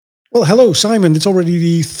Well, hello, Simon. It's already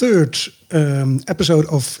the third episode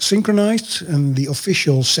of Synchronized and the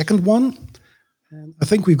official second one. And I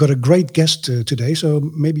think we've got a great guest today, so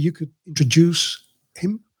maybe you could introduce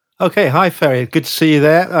him. Okay, hi Ferry. Good to see you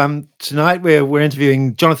there. Tonight we're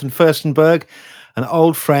interviewing Jonathan Furstenberg, an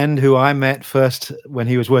old friend who I met first when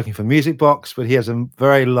he was working for Music Box, but he has a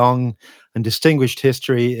very long and distinguished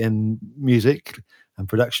history in music and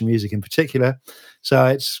production music in particular. So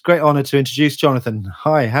it's a great honor to introduce Jonathan.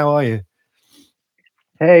 Hi, how are you?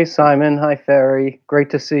 Hey, Simon. Hi, Ferry. Great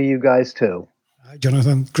to see you guys too. Hi,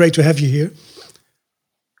 Jonathan. Great to have you here.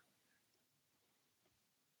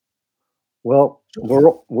 Well,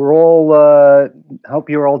 we're all hope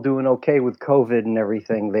you're all doing okay with COVID and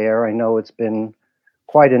everything there. I know it's been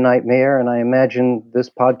quite a nightmare, and I imagine this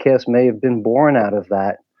podcast may have been born out of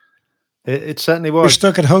that. It certainly We're was.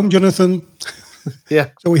 stuck at home, Jonathan. Yeah.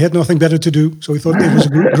 So we had nothing better to do. So we thought it was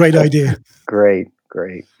a great idea. Great.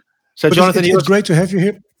 So But Jonathan, it's great to have you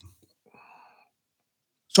here.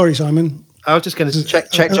 Sorry, Simon. I was just going to check,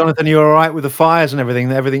 Jonathan, you're all right with the fires and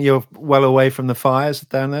everything? Everything, you're well away from the fires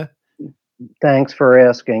down there? Thanks for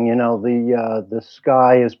asking. You know, the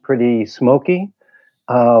sky is pretty smoky.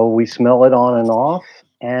 We smell it on and off,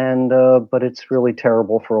 and but it's really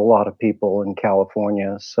terrible for a lot of people in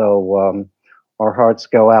California. So our hearts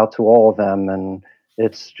go out to all of them, and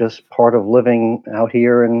it's just part of living out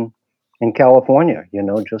here in California. You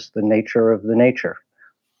know, just the nature of the nature.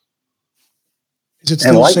 Is it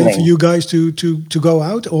still safe for you guys to go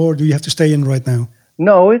out, or do you have to stay in right now?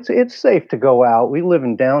 No, it's safe to go out. We live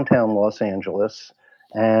in downtown Los Angeles,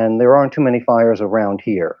 and there aren't too many fires around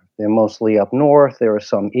here. They're mostly up north. There are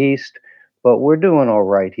some east, but we're doing all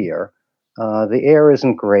right here. The air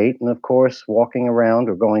isn't great, and of course, walking around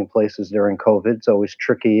or going places during COVID is always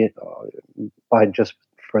tricky by just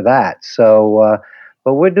for that. So,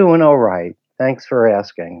 but we're doing all right. Thanks for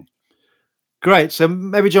asking. Great. So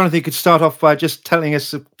maybe, Jonathan, you could start off by just telling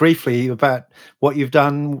us briefly about what you've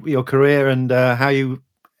done, your career, and how you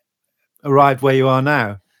arrived where you are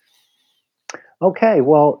now. Okay,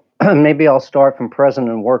 well, maybe I'll start from present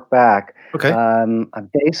and work back. Okay.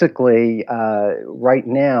 Basically, right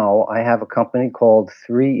now, I have a company called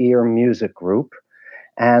 3 Ear Music Group,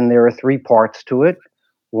 and there are three parts to it.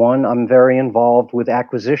 One, I'm very involved with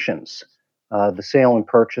acquisitions, the sale and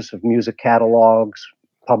purchase of music catalogs,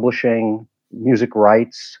 publishing, music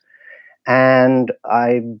rights. And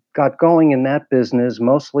I got going in that business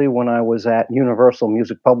mostly when I was at Universal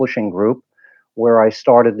Music Publishing Group, where I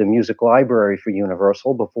started the music library for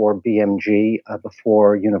Universal before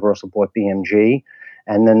before Universal bought BMG.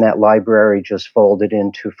 And then that library just folded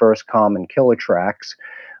into First Com and Killer Tracks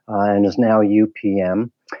and is now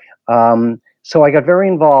UPM. So I got very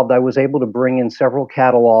involved. I was able to bring in several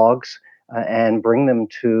catalogs and bring them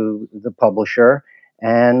to the publisher.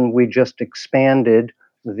 And we just expanded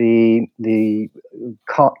the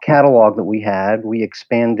catalog that we had. We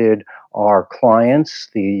expanded our clients,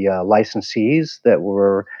 the licensees that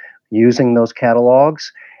were using those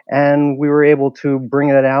catalogs, and we were able to bring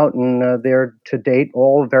it out, and they're to date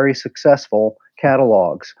all very successful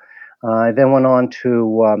catalogs. I then went on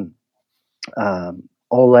to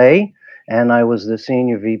Olay, and I was the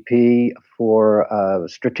senior VP for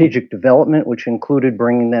strategic development, which included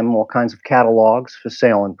bringing them all kinds of catalogs for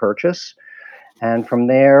sale and purchase. And from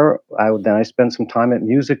there, I spent some time at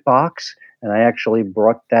Music Box, and I actually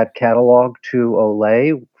brought that catalog to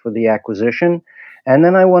Olay for the acquisition. And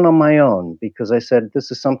then I went on my own because I said, this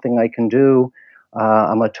is something I can do.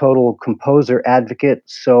 I'm a total composer advocate,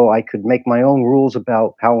 so I could make my own rules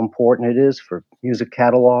about how important it is for music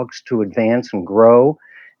catalogs to advance and grow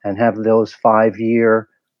and have those 5-year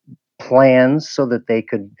plans so that they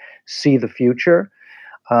could see the future,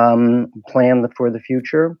 plan for the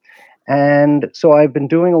future. And so I've been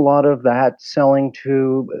doing a lot of that, selling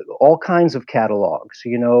to all kinds of catalogs.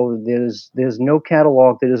 You know, there's no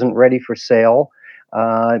catalog that isn't ready for sale,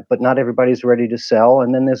 but not everybody's ready to sell.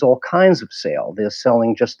 And then there's all kinds of sale. They're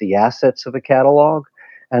selling just the assets of a catalog,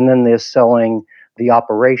 and then they're selling the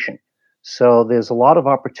operation. So there's a lot of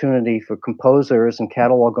opportunity for composers and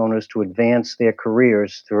catalog owners to advance their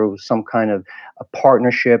careers through some kind of a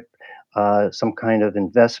partnership, some kind of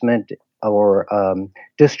investment or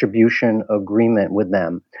distribution agreement with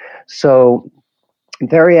them. So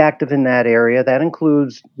very active in that area. That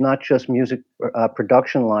includes not just music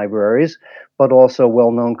production libraries, but also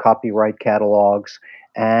well-known copyright catalogs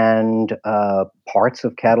and parts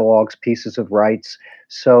of catalogs, pieces of rights.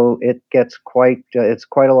 So it gets it's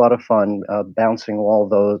quite a lot of fun bouncing all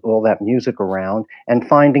that music around and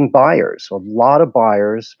finding buyers. A lot of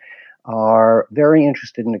buyers are very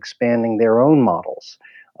interested in expanding their own models.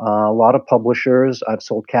 A lot of publishers, I've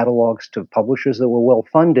sold catalogs to publishers that were well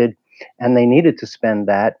funded, and they needed to spend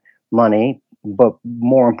that money. But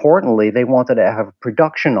more importantly, they wanted to have a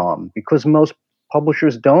production arm because most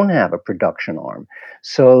publishers don't have a production arm.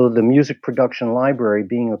 So the music production library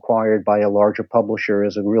being acquired by a larger publisher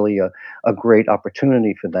is really a great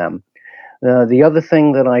opportunity for them. The other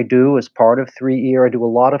thing that I do as part of 3Ear, I do a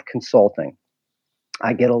lot of consulting.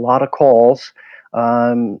 I get a lot of calls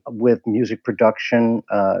with music production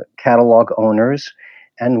catalog owners,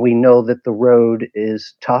 and we know that the road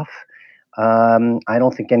is tough. I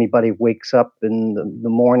don't think anybody wakes up in the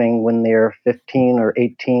morning when they're 15 or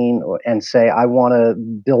 18 and say, I want to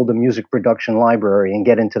build a music production library and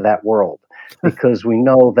get into that world. Because we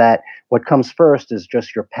know that what comes first is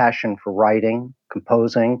just your passion for writing,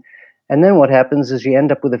 composing. And then what happens is you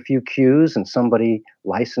end up with a few cues and somebody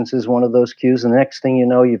licenses one of those cues. And the next thing you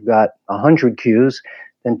know, you've got 100 cues,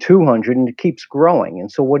 then 200, and it keeps growing.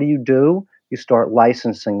 And so what do? You start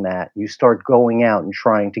licensing that. You start going out and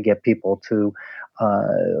trying to get people to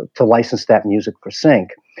license that music for sync,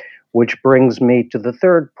 which brings me to the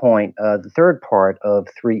third point, the third part of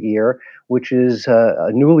 3Ear, which is a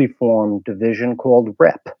newly formed division called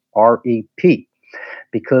REP, R-E-P.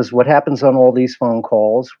 Because what happens on all these phone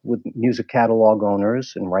calls with music catalog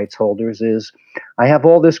owners and rights holders is, I have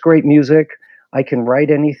all this great music. I can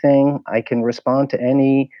write anything. I can respond to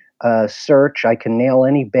any search. I can nail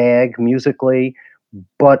any bag musically,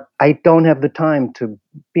 but I don't have the time to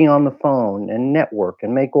be on the phone and network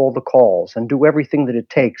and make all the calls and do everything that it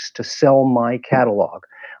takes to sell my catalog.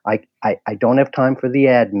 I don't have time for the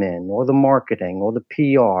admin or the marketing or the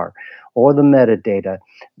PR or the metadata.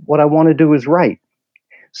 What I want to do is write.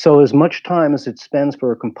 So as much time as it spends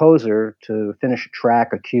for a composer to finish a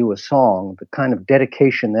track, a cue, a song, the kind of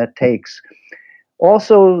dedication that takes.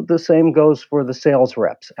 Also, the same goes for the sales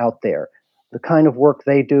reps out there. The kind of work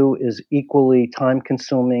they do is equally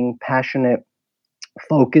time-consuming, passionate,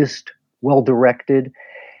 focused, well-directed.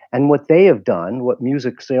 And what they have done, what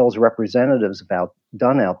music sales representatives have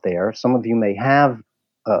done out there, some of you may have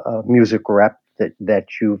a music rep that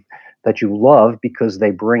you love because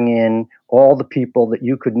they bring in all the people that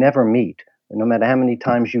you could never meet. And no matter how many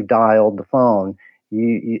times you dialed the phone,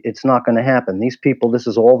 it's not going to happen. These people, this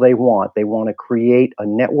is all they want. They want to create a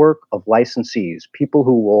network of licensees, people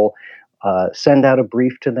who will send out a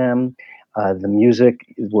brief to them. The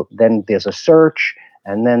music, then there's a search,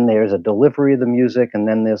 and then there's a delivery of the music, and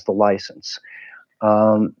then there's the license.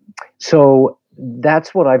 So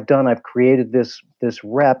that's what I've done. I've created this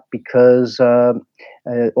rep because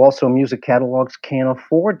also music catalogs can't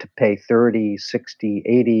afford to pay 30, 60,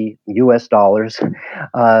 80 US dollars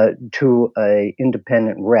to a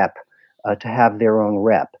independent rep to have their own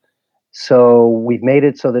rep. So we've made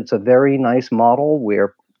it so that it's a very nice model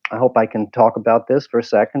where I hope I can talk about this for a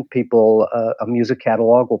second. People, a music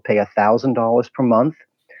catalog will pay $1,000 per month,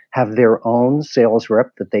 have their own sales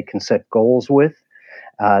rep that they can set goals with,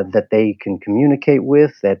 that they can communicate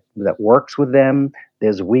with, that works with them.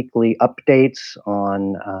 There's weekly updates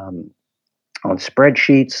on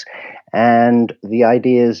spreadsheets, and the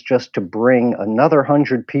idea is just to bring another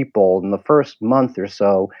 100 people in the first month or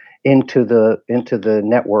so into the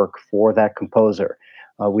network for that composer.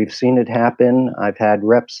 We've seen it happen. I've had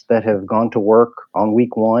reps that have gone to work on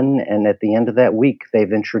week one, and at the end of that week,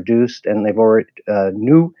 they've introduced and they've already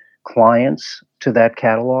new clients to that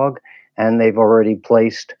catalog, and they've already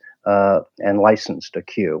placed and licensed a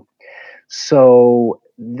cue. So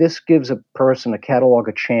this gives a person, a catalog,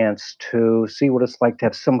 a chance to see what it's like to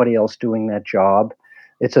have somebody else doing that job.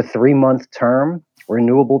 It's a 3-month term,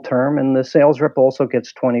 renewable term, and the sales rep also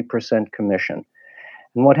gets 20% commission.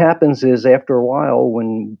 And what happens is after a while,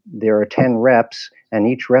 when there are 10 reps and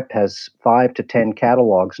each rep has 5 to 10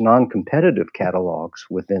 catalogs, non-competitive catalogs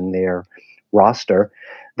within their roster,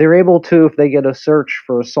 they're able to, if they get a search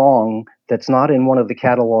for a song that's not in one of the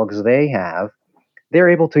catalogs they have, they're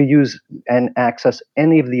able to use and access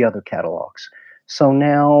any of the other catalogs. So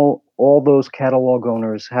now all those catalog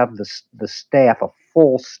owners have the staff, a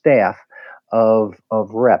full staff of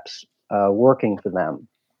reps working for them.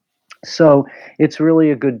 So it's really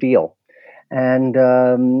a good deal. And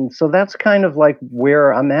so that's kind of like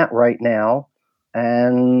where I'm at right now.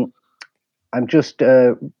 And I'm just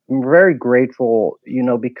very grateful,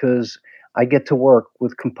 because I get to work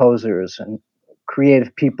with composers and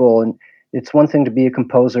creative people. And it's one thing to be a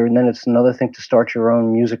composer, and then it's another thing to start your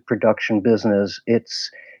own music production business. It's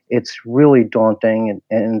really daunting,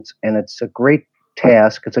 and it's a great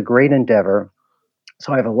task. It's a great endeavor.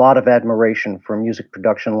 So I have a lot of admiration for music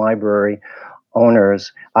production library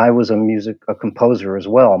owners. I was a composer as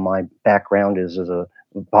well. My background is as a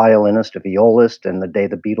violinist, a violist, and the day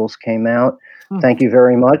the Beatles came out, thank you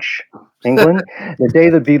very much, England. The day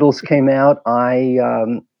the Beatles came out,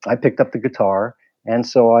 I picked up the guitar, and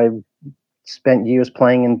so I spent years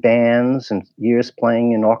playing in bands and years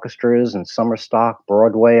playing in orchestras and summer stock,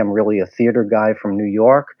 Broadway. I'm really a theater guy from New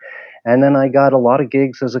York. And then I got a lot of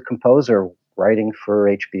gigs as a composer, writing for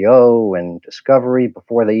HBO and Discovery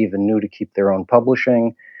before they even knew to keep their own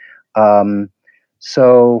publishing.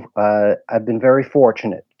 So I've been very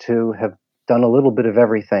fortunate to have done a little bit of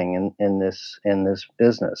everything in this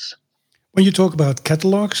business. When you talk about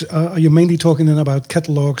catalogs, are you mainly talking then about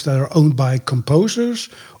catalogs that are owned by composers,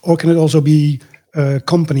 or can it also be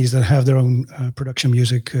companies that have their own production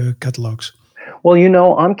music catalogs? Well,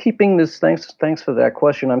 I'm keeping this. Thanks for that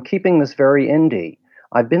question. I'm keeping this very indie.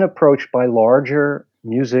 I've been approached by larger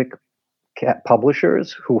music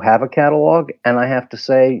publishers who have a catalog, and I have to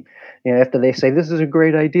say, after they say this is a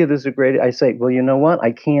great idea, I say, well, you know what?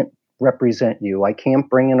 I can't represent you. I can't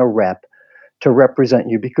bring in a rep to represent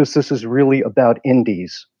you, because this is really about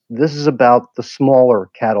indies. This is about the smaller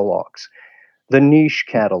catalogs, the niche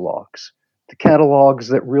catalogs, the catalogs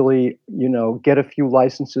that really, get a few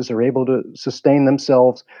licenses, are able to sustain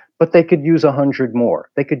themselves, but they could use 100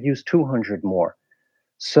 more. They could use 200 more.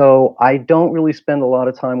 So I don't really spend a lot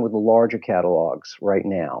of time with the larger catalogs right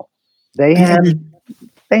now. They have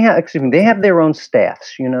their own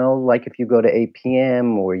staffs, like if you go to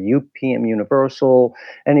APM or UPM, Universal,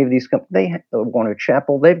 any of these companies, Warner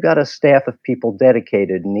Chappell, they've got a staff of people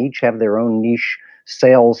dedicated, and each have their own niche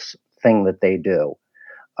sales thing that they do.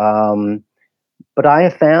 But I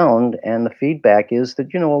have found, and the feedback is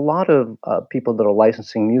that, a lot of people that are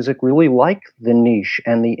licensing music really like the niche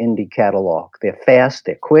and the indie catalog. They're fast,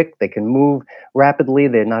 they're quick, they can move rapidly.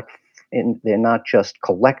 They're not just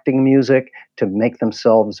collecting music to make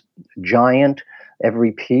themselves giant.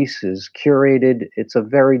 Every piece is curated. It's a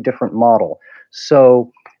very different model.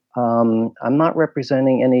 So I'm not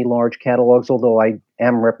representing any large catalogs, although I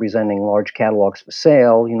am representing large catalogs for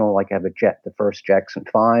sale. Like I have the first Jackson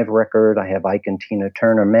 5 record. I have Ike and Tina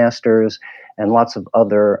Turner masters, and lots of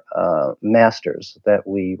other masters that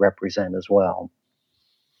we represent as well.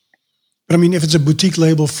 But I mean, if it's a boutique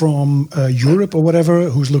label from Europe or whatever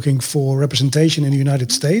who's looking for representation in the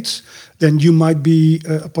United States, then you might be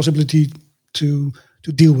a possibility to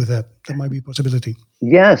deal with that. That might be a possibility.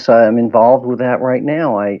 Yes, I'm involved with that right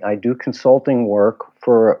now. I do consulting work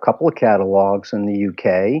for a couple of catalogs in the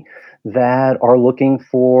UK that are looking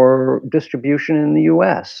for distribution in the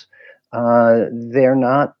US. They're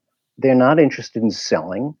not interested in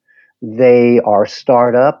selling. They are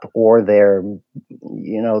startup, or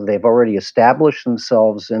they've already established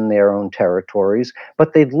themselves in their own territories,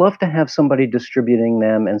 but they'd love to have somebody distributing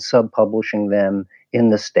them and sub-publishing them in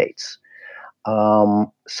the States.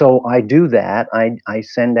 So I do that. I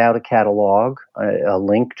send out a catalog, a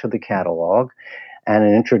link to the catalog, and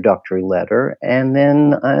an introductory letter, and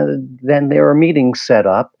then there are meetings set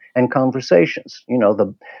up and conversations.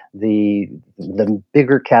 The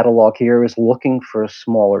bigger catalog here is looking for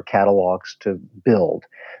smaller catalogs to build.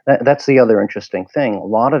 That's the other interesting thing. A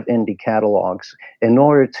lot of indie catalogs, in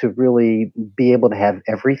order to really be able to have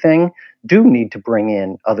everything, do need to bring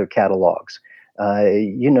in other catalogs.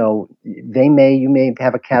 You may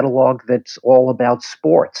have a catalog that's all about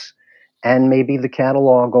sports, and maybe the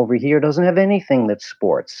catalog over here doesn't have anything that's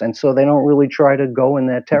sports, and so they don't really try to go in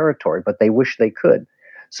that territory, but they wish they could.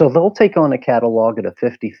 So they'll take on a catalog at a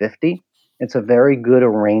 50-50. It's a very good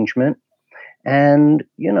arrangement. And,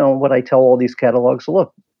 what I tell all these catalogs,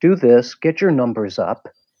 look, do this, get your numbers up.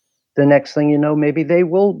 The next thing you know, maybe they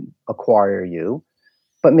will acquire you.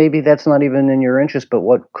 But maybe that's not even in your interest. But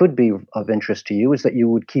what could be of interest to you is that you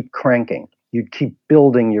would keep cranking. You'd keep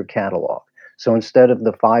building your catalog. So instead of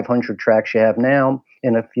the 500 tracks you have now,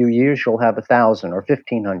 in a few years, you'll have 1,000 or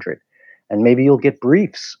 1,500. And maybe you'll get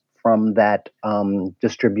briefs from that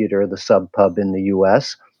distributor, the Sub Pub in the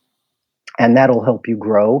US. And that'll help you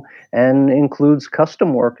grow, and includes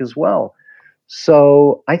custom work as well.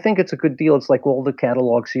 So I think it's a good deal. It's like all the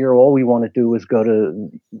catalogs here. All we want to do is go to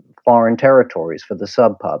foreign territories for the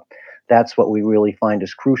Sub Pub. That's what we really find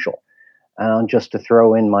is crucial. Just to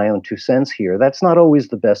throw in my own 2 cents here, that's not always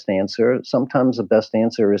the best answer. Sometimes the best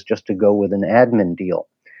answer is just to go with an admin deal,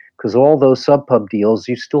 because all those Sub Pub deals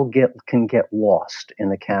you still can get lost in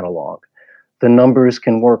the catalog. The numbers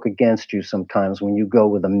can work against you sometimes when you go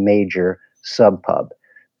with a major Sub Pub,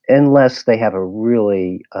 unless they have a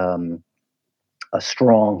really a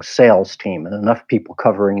strong sales team and enough people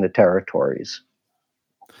covering the territories.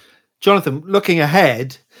 Jonathan, looking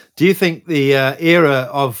ahead, do you think the era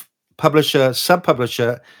of publisher,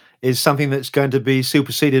 sub-publisher is something that's going to be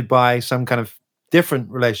superseded by some kind of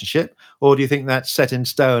different relationship, or do you think that's set in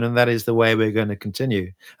stone and that is the way we're going to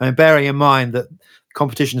continue? I mean, bearing in mind that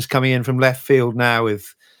competition is coming in from left field now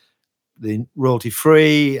with the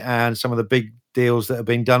royalty-free and some of the big deals that are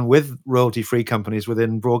being done with royalty-free companies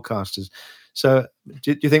within broadcasters. So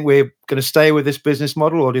do you think we're going to stay with this business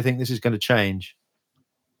model, or do you think this is going to change?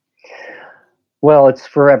 Well, it's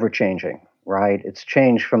forever changing, right? It's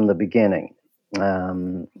changed from the beginning.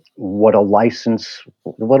 What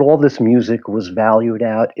all this music was valued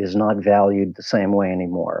at is not valued the same way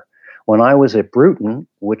anymore. When I was at Bruton,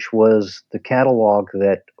 which was the catalog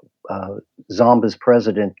that Zomba's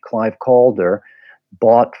president, Clive Calder,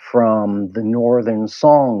 bought from the Northern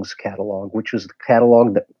Songs catalog, which was the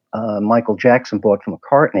catalog that Michael Jackson bought from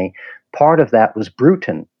McCartney. Part of that was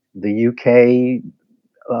Bruton, the UK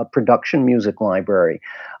production music library.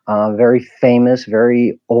 Very famous,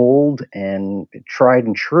 very old, and tried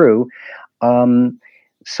and true.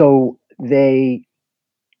 So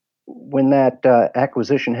when that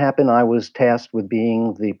acquisition happened, I was tasked with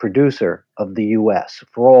being the producer of the U.S.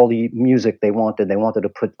 for all the music they wanted. They wanted to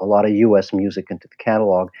put a lot of U.S. music into the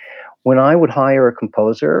catalog. When I would hire a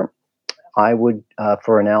composer, I would,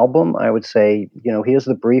 for an album, I would say, here's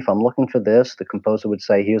the brief. I'm looking for this. The composer would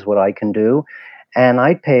say, here's what I can do. And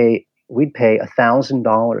we'd pay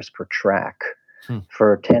 $1,000 per track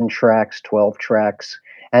for 10 tracks, 12 tracks.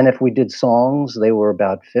 And if we did songs, they were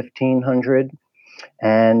about 1,500.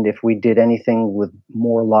 And if we did anything with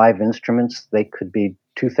more live instruments, they could be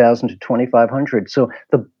 2,000 to 2,500. So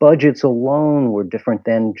the budgets alone were different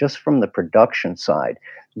than just from the production side.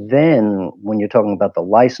 Then when you're talking about the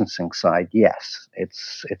licensing side, yes,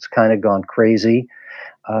 it's kind of gone crazy.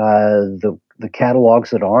 The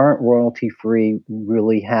catalogs that aren't royalty free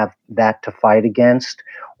really have that to fight against.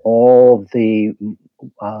 All the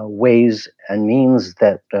ways and means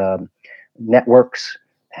that networks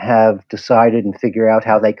have decided and figure out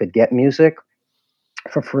how they could get music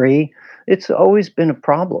for free. It's always been a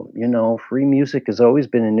problem. Free music has always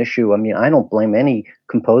been an issue. I mean, I don't blame any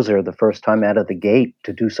composer the first time out of the gate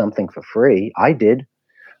to do something for free. I did.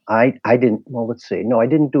 I didn't, well, let's see. No, I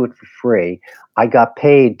didn't do it for free. I got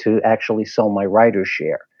paid to actually sell my writer's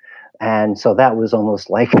share. And so that was almost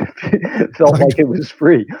like, felt like it was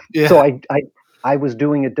free. Yeah. So I was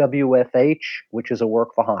doing a WFH, which is a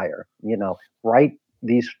work for hire, write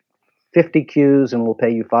these 50 cues and we'll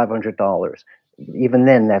pay you $500. Even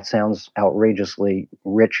then, that sounds outrageously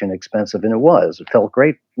rich and expensive. And it was. It felt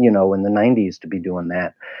great, in the 90s to be doing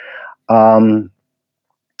that.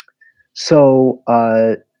 So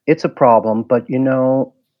it's a problem. But,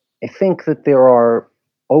 I think that there are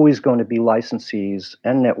always going to be licensees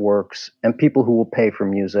and networks and people who will pay for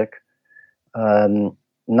music.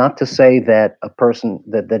 Not to say that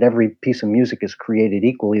that every piece of music is created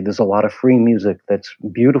equally. There's a lot of free music that's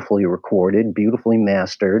beautifully recorded, beautifully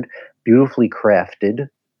mastered, beautifully crafted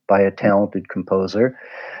by a talented composer.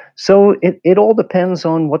 So it all depends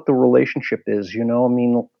on what the relationship is, I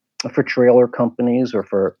mean, for trailer companies or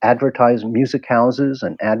for advertising music houses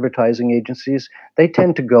and advertising agencies, they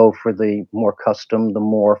tend to go for the more custom, the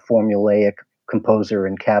more formulaic composer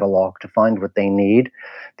and catalog to find what they need.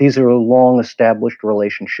 These are long established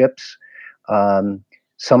relationships.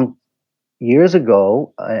 Some years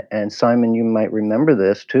ago, and Simon, you might remember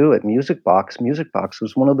this too, at Musicbox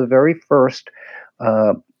was one of the very first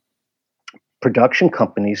production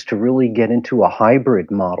companies to really get into a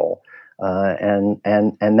hybrid model. And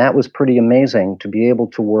that was pretty amazing to be able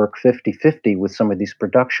to work 50-50 with some of these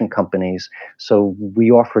production companies. So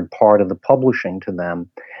we offered part of the publishing to them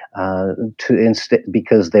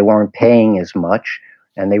because they weren't paying as much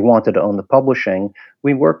and they wanted to own the publishing.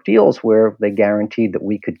 We worked deals where they guaranteed that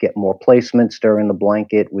we could get more placements during the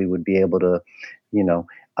blanket. We would be able to,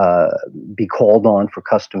 be called on for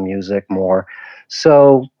custom music more.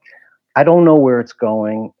 So I don't know where it's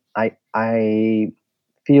going. I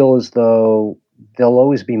feel as though there'll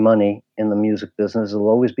always be money in the music business. There'll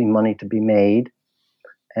always be money to be made.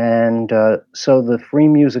 And so the free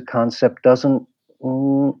music concept doesn't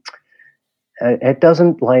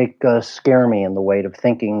scare me in the way of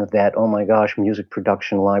thinking that, oh my gosh, music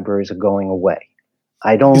production libraries are going away.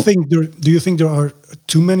 I don't. Do you think there are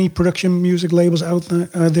too many production music labels out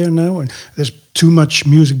there now, and there's too much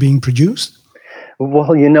music being produced?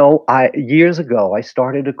 Well, years ago, I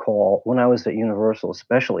started to call, when I was at Universal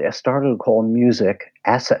especially, I started to call music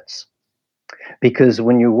assets. Because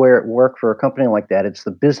when you work for a company like that, it's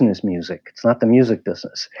the business music. It's not the music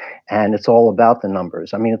business. And it's all about the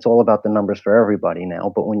numbers. I mean, it's all about the numbers for everybody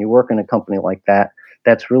now. But when you work in a company like that,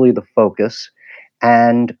 that's really the focus.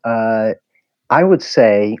 And I would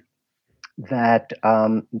say that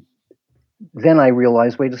then I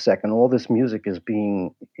realized, wait a second, all this music is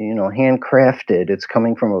being, handcrafted. It's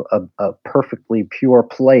coming from a perfectly pure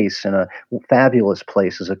place and a fabulous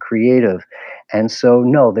place as a creative. And so,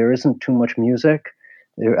 no, there isn't too much music.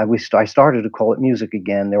 I started to call it music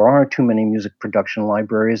again. There aren't too many music production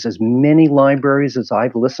libraries. As many libraries as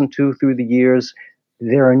I've listened to through the years,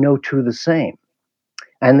 there are no two the same.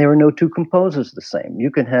 And there are no two composers the same. You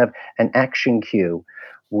can have an action cue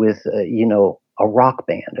with, a rock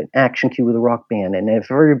band, an action cue with a rock band, and if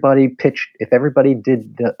everybody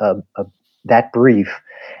did that brief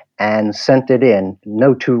and sent it in,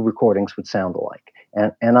 no two recordings would sound alike.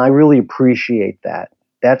 And I really appreciate that.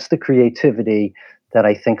 That's the creativity that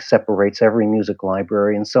I think separates every music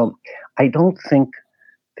library. And so I don't think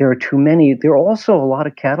there are too many. There are also a lot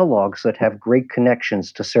of catalogs that have great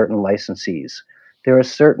connections to certain licensees. There are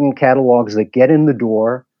certain catalogs that get in the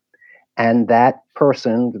door, and that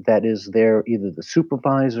person that is there, either the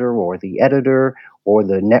supervisor or the editor or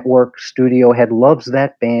the network studio head, loves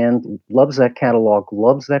that band, loves that catalog,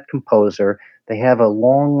 loves that composer. They have a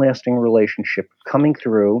long lasting relationship coming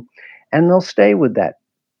through, and they'll stay with that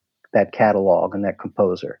catalog and that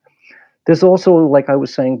composer. There's also, like I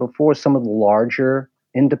was saying before, some of the larger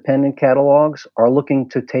independent catalogs are looking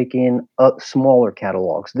to take in smaller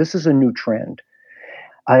catalogs. This is a new trend.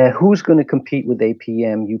 Who's going to compete with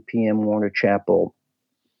APM, UPM, Warner Chappell,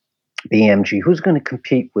 BMG? Who's going to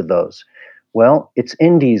compete with those? Well, it's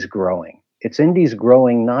indies growing. It's indies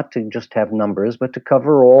growing not to just have numbers, but to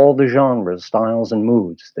cover all the genres, styles, and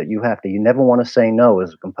moods that you have to. You never want to say no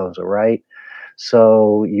as a composer, right?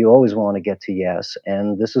 So you always want to get to yes,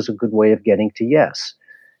 and this is a good way of getting to yes.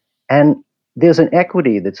 And there's an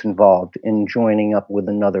equity that's involved in joining up with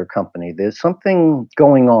another company. There's something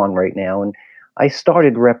going on right now, and I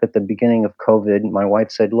started Rep at the beginning of COVID. My wife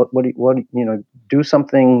said, "Look, do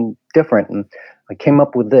something different." And I came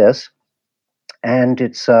up with this, and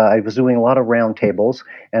it's I was doing a lot of roundtables,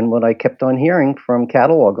 and what I kept on hearing from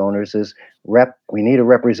catalog owners is, "Rep, we need a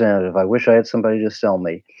representative. I wish I had somebody to sell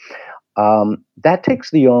me." That takes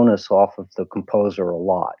the onus off of the composer a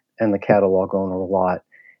lot and the catalog owner a lot,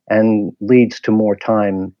 and leads to more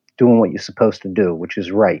time doing what you're supposed to do, which is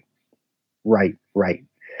right, right, right.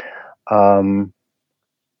 Um,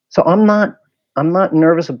 so I'm not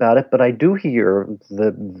nervous about it, but I do hear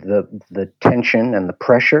the tension and the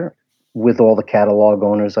pressure with all the catalog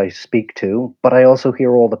owners I speak to, but I also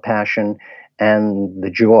hear all the passion and the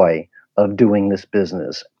joy of doing this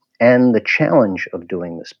business and the challenge of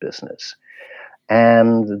doing this business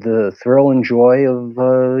and the thrill and joy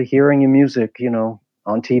of hearing your music,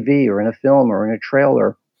 on TV or in a film or in a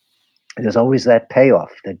trailer. There's always that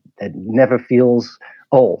payoff that never feels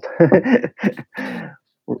old.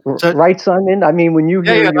 So, Right, Simon? I mean, when you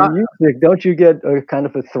yeah, hear yeah, your music, don't you get a kind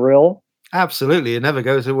of a thrill? absolutely. It never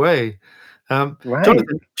goes away. Right.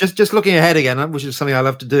 Jonathan, just looking ahead again, which is something I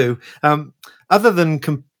love to do. Other than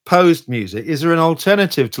composed music, is there an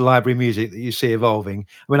alternative to library music that you see evolving?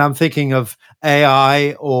 I mean, I'm thinking of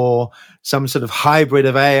AI or some sort of hybrid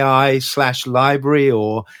of AI/library,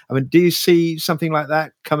 or I mean, do you see something like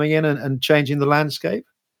that coming in and changing the landscape?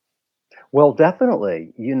 Well,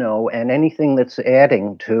 definitely, and anything that's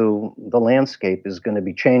adding to the landscape is going to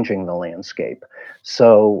be changing the landscape.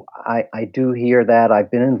 So I do hear that. I've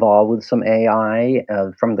been involved with some AI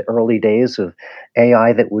from the early days of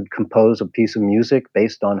AI that would compose a piece of music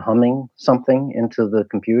based on humming something into the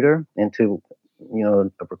computer, into a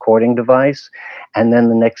recording device, and then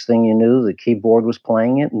the next thing you knew, the keyboard was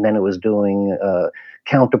playing it, and then it was doing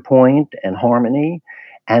counterpoint and harmony,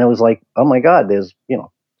 and it was like, oh my God, there's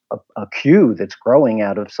a cue that's growing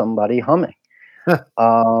out of somebody humming.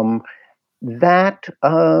 Um, that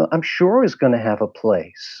I'm sure is going to have a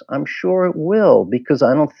place. I'm sure it will, because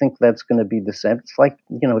I don't think that's going to be the same. It's like,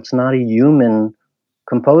 it's not a human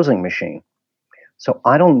composing machine. So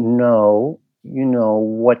I don't know,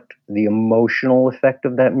 what the emotional effect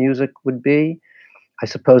of that music would be. I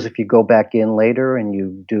suppose if you go back in later and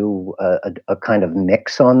you do a kind of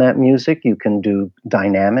mix on that music, you can do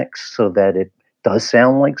dynamics so that it does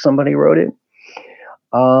sound like somebody wrote it.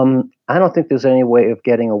 I don't think there's any way of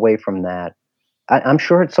getting away from that. I'm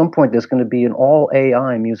sure at some point there's going to be an all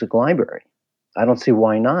AI music library. I don't see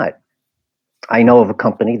why not. I know of a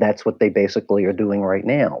company that's what they basically are doing right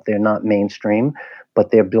now. They're not mainstream, but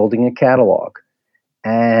they're building a catalog.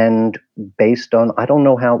 And based on, I don't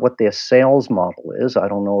know what their sales model is. I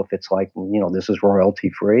don't know if it's like, this is royalty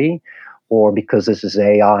free, or because this is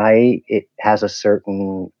AI, it has a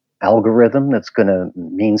certain algorithm that's going to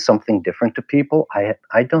mean something different to people.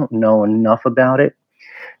 I don't know enough about it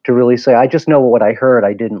to really say. I just know what I heard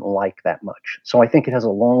I didn't like that much. So I think it has a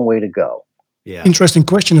long way to go. Yeah. Interesting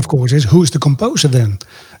question, of course, is who's the composer then?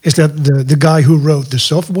 Is that the guy who wrote the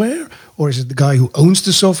software, or is it the guy who owns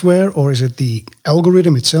the software, or is it the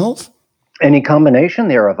algorithm itself? Any combination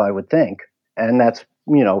thereof, I would think. And that's,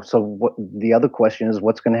 so what the other question is,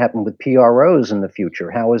 what's going to happen with PROs in the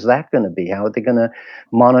future? How is that going to be? How are they going to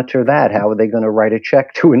monitor that? How are they going to write a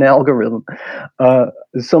check to an algorithm?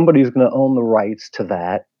 Somebody's going to own the rights to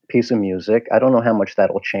that piece of music. I don't know how much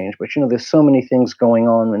that'll change, but there's so many things going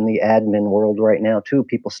on in the admin world right now too.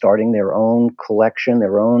 People starting their own collection,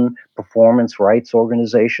 their own performance rights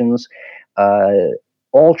organizations,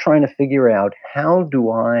 all trying to figure out, how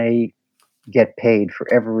do I get paid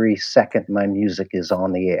for every second my music is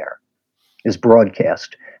on the air, is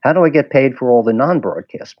broadcast? How do I get paid for all the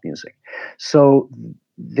non-broadcast music? So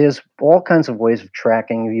there's all kinds of ways of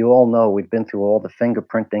tracking. You all know we've been through all the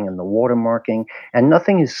fingerprinting and the watermarking, and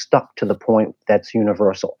nothing is stuck to the point that's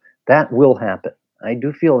universal. That will happen. I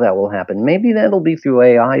do feel that will happen. Maybe that'll be through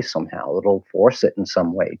AI somehow. It'll force it in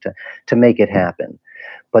some way to make it happen.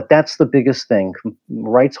 But that's the biggest thing.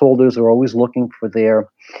 Rights holders are always looking for the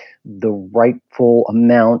rightful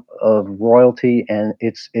amount of royalty, and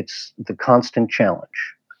it's the constant challenge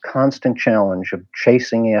of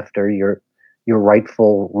chasing after your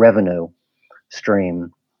rightful revenue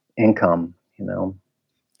stream, income.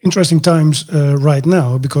 Interesting times right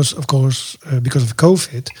now, because of course, because of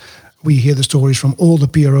COVID, we hear the stories from all the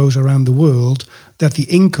PROs around the world that the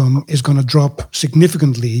income is going to drop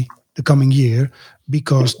significantly the coming year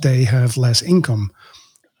because they have less income.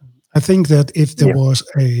 I think that if there was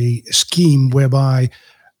a scheme whereby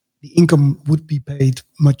the income would be paid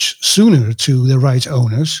much sooner to the rights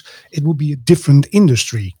owners, it would be a different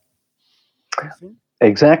industry.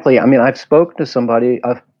 Exactly. I mean, I've spoken to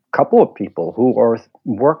a couple of people who are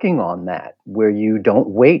working on that, where you don't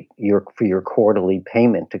wait for your quarterly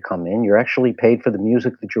payment to come in. You're actually paid for the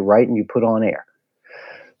music that you write and you put on air.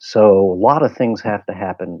 So a lot of things have to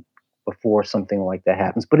happen before something like that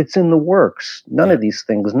happens, but it's in the works. None of these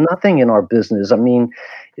things, nothing in our business. I mean,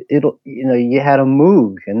 you had a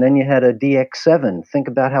Moog and then you had a DX7. Think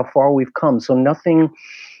about how far we've come. So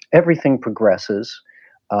everything progresses.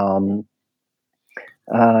 When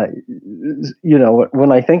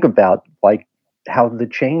I think about like how the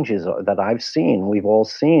changes that I've seen, we've all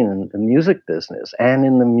seen in the music business and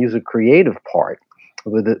in the music creative part,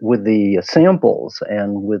 with the samples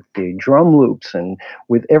and with the drum loops and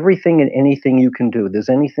with everything and anything you can do. There's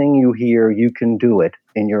anything you hear, you can do it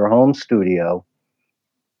in your home studio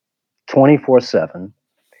 24/7.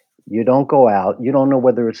 You don't go out. You don't know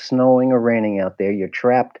whether it's snowing or raining out there. You're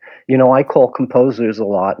trapped. I call composers a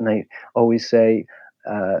lot, and I always say,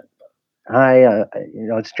 hi,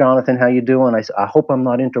 it's Jonathan. How you doing? I hope I'm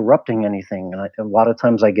not interrupting anything. And a lot of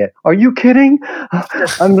times I get, are you kidding?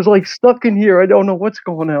 I'm just like stuck in here. I don't know what's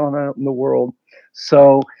going on out in the world.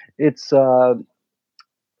 So it's so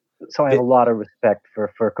I have a lot of respect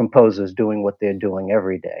for composers doing what they're doing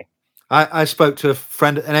every day. I spoke to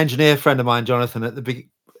an engineer friend of mine, Jonathan, at the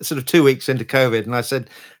sort of 2 weeks into COVID, and I said,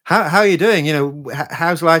 how are you doing?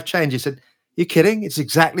 How's life changed? He said, you kidding? It's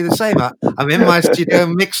exactly the same. I'm in my studio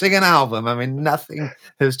mixing an album. I mean, nothing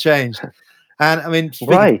has changed. And I mean,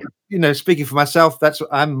 speaking for myself,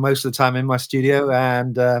 I'm most of the time in my studio,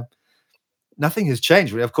 and nothing has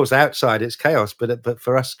changed. Of course, outside it's chaos, but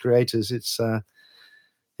for us creators, it's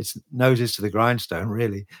noses to the grindstone,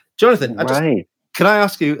 really. Jonathan, can I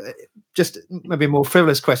ask you just maybe a more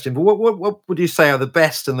frivolous question? But what would you say are the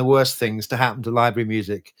best and the worst things to happen to library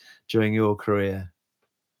music during your career?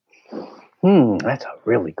 That's a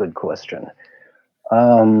really good question.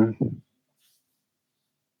 I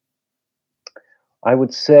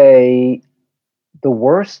would say the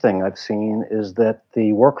worst thing I've seen is that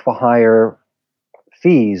the work for hire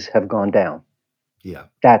fees have gone down. Yeah.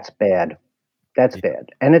 That's bad. That's bad.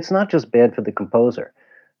 And it's not just bad for the composer,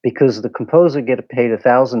 because the composer get paid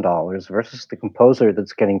 $1,000 versus the composer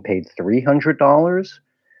that's getting paid $300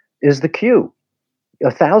 is the cue.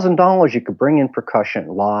 $1,000 you could bring in percussion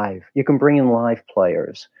live. You can bring in live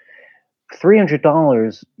players.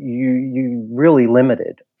 $300 you really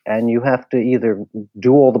limited, and you have to either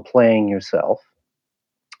do all the playing yourself,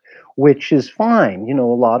 which is fine. A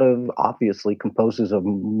lot of obviously composers are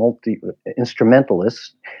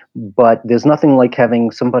multi-instrumentalists, but there's nothing like having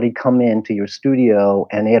somebody come into your studio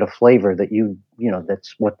and add a flavor that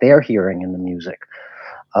that's what they're hearing in the music.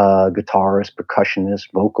 Guitarist, percussionist,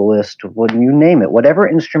 vocalist, you name it, whatever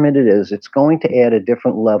instrument it is, it's going to add a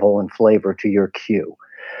different level and flavor to your cue.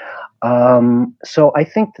 So I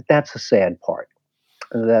think that's a sad part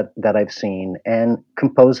that I've seen. And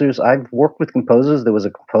composers, I've worked with composers. There was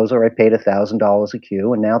a composer I paid $1,000 a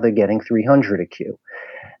cue, and now they're getting $300 a cue.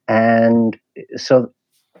 And so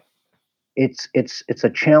it's a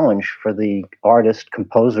challenge for the artist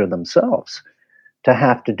composer themselves to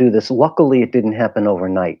have to do this. Luckily, it didn't happen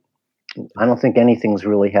overnight. I don't think anything's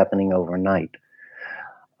really happening overnight.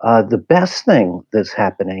 The best thing that's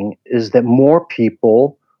happening is that more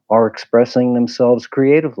people are expressing themselves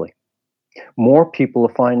creatively. More people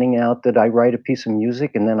are finding out that I write a piece of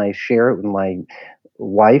music and then I share it with my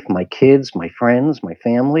wife, my kids, my friends, my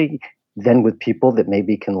family, then with people that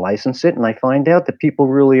maybe can license it. And I find out that people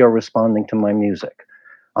really are responding to my music.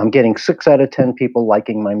 I'm getting 6 out of 10 people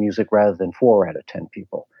liking my music rather than 4 out of 10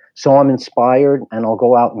 people. So I'm inspired and I'll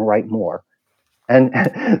go out and write more.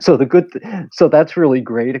 And so so that's really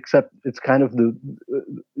great, except it's kind of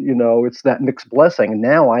it's that mixed blessing. And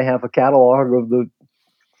now I have a catalog of the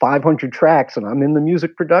 500 tracks and I'm in the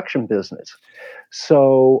music production business.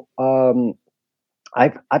 So,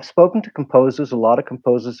 I've spoken to composers, a lot of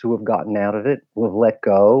composers who have gotten out of it, who have let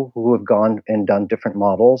go, who have gone and done different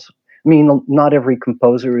models. I mean, not every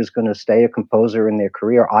composer is going to stay a composer in their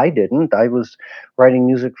career. I didn't. I was writing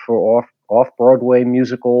music for off Broadway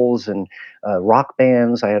musicals and rock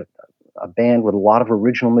bands. I had a band with a lot of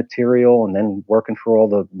original material, and then working for all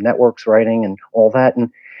the networks, writing and all that. And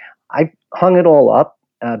I hung it all up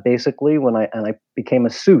basically when I became a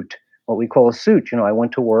suit, what we call a suit. I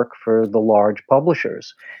went to work for the large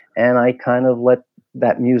publishers, and I kind of let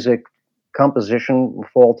that music composition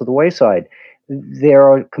fall to the wayside. There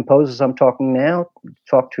are composers talk to now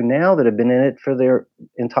that have been in it for their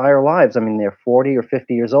entire lives. I mean, they're 40 or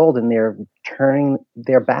 50 years old, and they're turning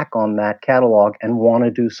their back on that catalog and want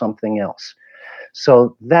to do something else.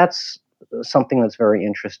 So that's something that's very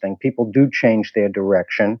interesting. People do change their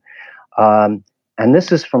direction. And this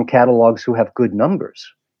is from catalogs who have good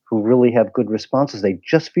numbers, who really have good responses. They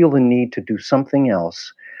just feel the need to do something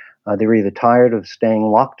else. They're either tired of staying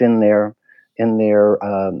locked in their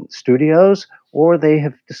studios, or they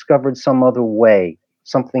have discovered some other way,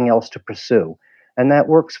 something else to pursue. And that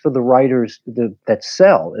works for the writers that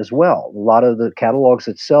sell as well. A lot of the catalogs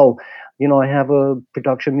that sell, I have a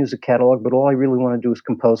production music catalog, but all I really want to do is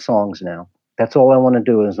compose songs now. That's all I want to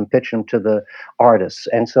do is pitch them to the artists.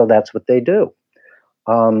 And so that's what they do.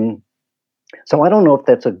 So I don't know if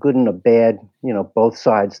that's a good and a bad, both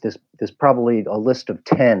sides. There's probably a list of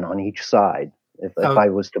 10 on each side if I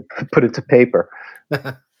was to put it to paper.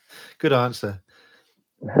 Good answer.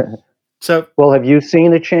 So, well, have you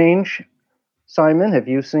seen a change, Simon? Have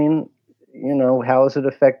you seen, how has it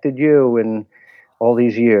affected you in all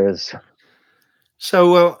these years?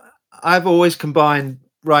 So, well, I've always combined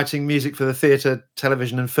writing music for the theatre,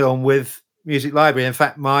 television, and film with music library. In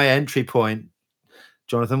fact, my entry point,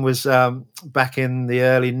 Jonathan, was back in the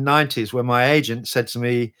early 90s when my agent said to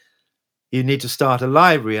me, "You need to start a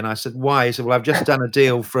library." And I said, "Why?" He said, "Well, I've just done a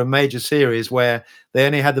deal for a major series where they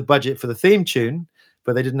only had the budget for the theme tune,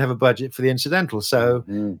 but they didn't have a budget for the incidental. So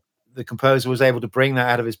the composer was able to bring that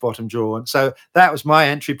out of his bottom drawer." And so that was my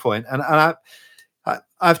entry point. And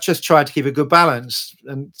I've just tried to keep a good balance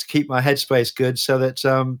and to keep my headspace good so that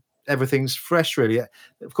everything's fresh, really.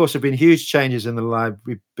 Of course, there have been huge changes in the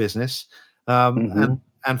library business. And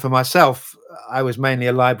for myself, I was mainly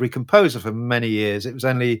a library composer for many years. It was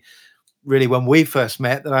only really when we first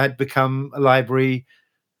met that I had become a library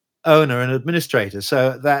owner and administrator.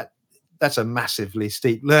 So that's a massively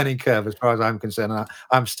steep learning curve as far as I'm concerned.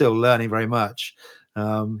 I'm still learning very much.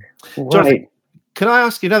 Jonathan, can I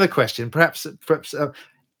ask you another question? Perhaps,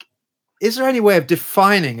 is there any way of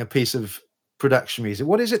defining a piece of production music?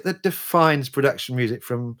 What is it that defines production music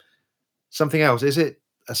from something else? Is it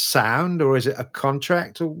a sound, or is it a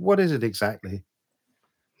contract, or what is it exactly?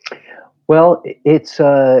 Well, it's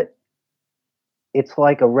like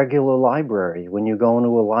a regular library. When you go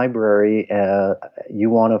into a library,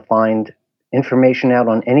 you want to find information out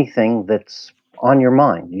on anything that's on your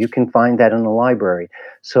mind. You can find that in the library.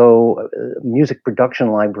 So music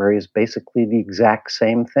production library is basically the exact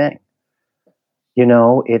same thing.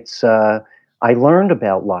 I learned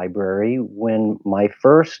about library when my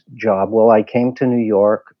first job, I came to New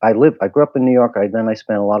York. I grew up in New York. Then I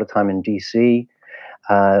spent a lot of time in DC,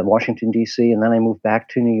 Washington, D.C., and then I moved back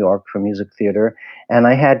to New York for music theater. And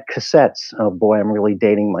I had cassettes. Oh boy, I'm really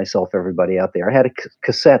dating myself, everybody out there. I had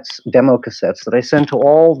demo cassettes that I sent to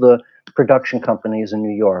all the production companies in New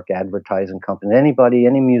York, advertising companies,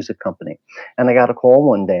 any music company. And I got a call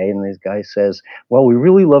one day, and this guy says, "Well, we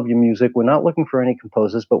really love your music. We're not looking for any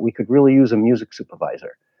composers, but we could really use a music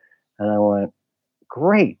supervisor." And I went,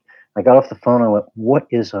 "Great." I got off the phone. I went, "What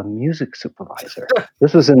is a music supervisor?"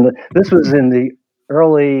 This was in the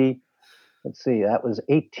early, let's see, that was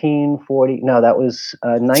 1840. No, that was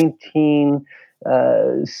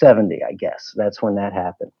 1970, I guess. That's when that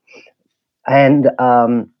happened. And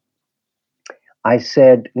I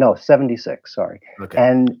said, no, 76, sorry. Okay.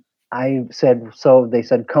 And I said, so they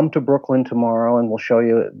said, come to Brooklyn tomorrow and we'll show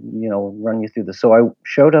you, run you through this. So I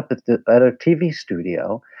showed up at a TV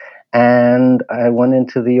studio, and I went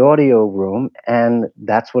into the audio room, and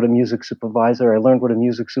that's what I learned what a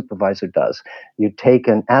music supervisor does. You take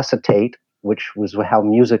an acetate, which was how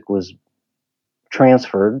music was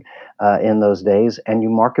transferred in those days, and you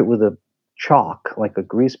mark it with a chalk, like a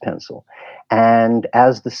grease pencil. And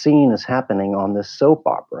as the scene is happening on this soap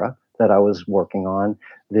opera that I was working on,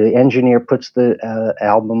 the engineer puts the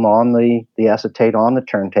album on the acetate on the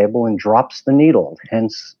turntable and drops the needle,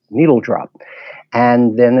 hence needle drop.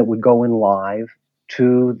 And then it would go in live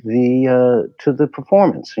to the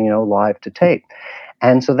performance, live to tape.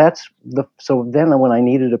 And so so then when I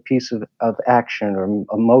needed a piece of action or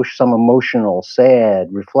emotion, some emotional,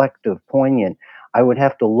 sad, reflective, poignant, I would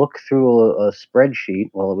have to look through a spreadsheet.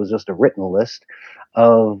 Well, it was just a written list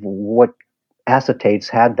of what acetates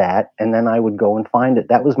had that, and then I would go and find it.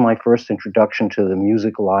 That was my first introduction to the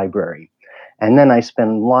music library. And then I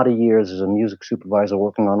spent a lot of years as a music supervisor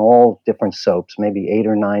working on all different soaps, maybe 8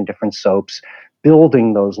 or 9 different soaps,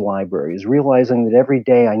 building those libraries, realizing that every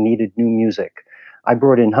day I needed new music. I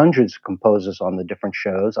brought in hundreds of composers on the different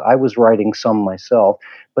shows. I was writing some myself,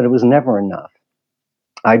 but it was never enough.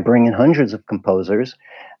 I'd bring in hundreds of composers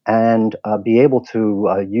and be able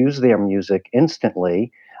to use their music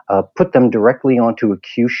instantly, put them directly onto a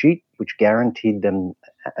cue sheet, which guaranteed them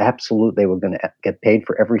they were going to get paid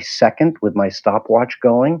for every second with my stopwatch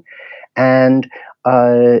going. And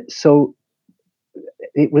so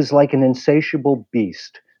it was like an insatiable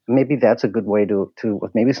beast. Maybe that's a good way to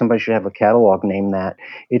maybe somebody should have a catalog name that.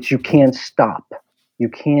 It's you can't stop. You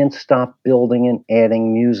can't stop building and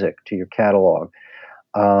adding music to your catalog.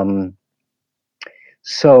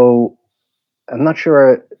 So I'm not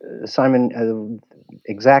sure, Simon,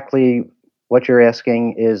 exactly what you're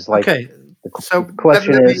asking is like. Okay, so The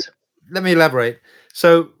question is. let me elaborate.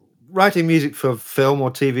 So writing music for film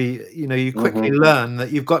or TV, you quickly learn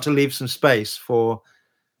that you've got to leave some space for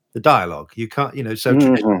the dialogue. You can't, so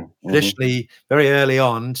traditionally, very early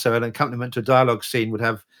on, so an accompaniment to a dialogue scene would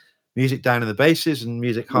have music down in the basses and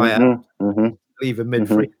music higher, leave a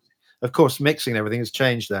mid-free. Of course, mixing and everything has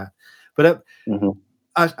changed that. But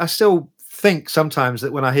I still think sometimes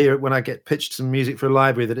that when I get pitched some music for a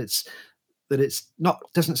library, that it's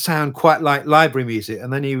doesn't sound quite like library music,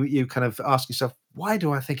 and then you kind of ask yourself, why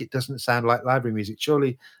do I think it doesn't sound like library music?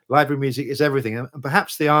 Surely library music is everything. And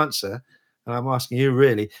perhaps the answer, and I'm asking you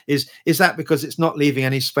really, is that because it's not leaving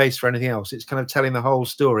any space for anything else? It's kind of telling the whole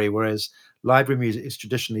story, whereas library music is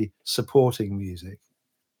traditionally supporting music.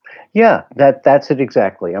 Yeah, that's it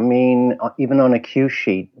exactly. I mean, even on a cue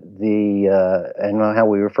sheet, and how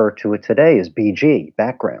we refer to it today is BG,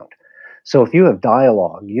 background. So if you have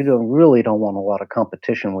dialogue, you really don't want a lot of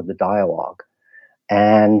competition with the dialogue.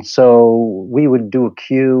 And so we would do a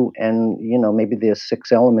cue, and maybe there's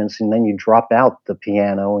 6 elements, and then you drop out the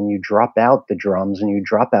piano and you drop out the drums and you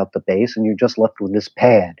drop out the bass, and you're just left with this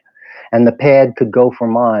pad. And the pad could go for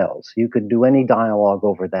miles. You could do any dialogue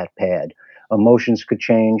over that pad. Emotions could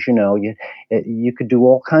change. You could do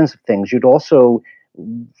all kinds of things. You'd also,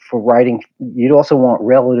 for writing, you'd also want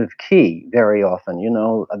relative key very often.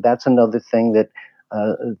 That's another thing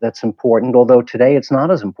that's important. Although today it's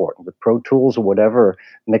not as important with Pro Tools or whatever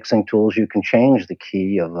mixing tools. You can change the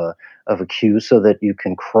key of a cue so that you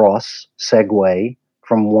can segue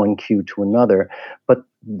from one cue to another. But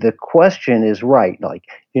the question is right, like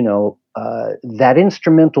that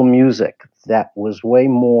instrumental music that was way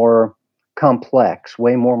more complex,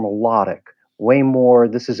 way more melodic, way more.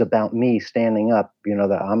 This is about me standing up.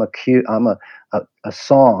 That I'm a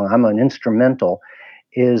song. I'm an instrumental.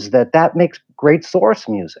 Is that makes great source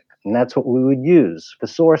music. And that's what we would use for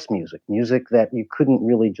source music that you couldn't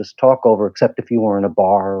really just talk over, except if you were in a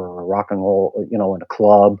bar or a rock and roll, in a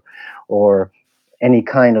club or any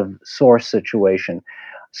kind of source situation.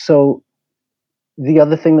 So the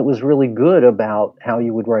other thing that was really good about how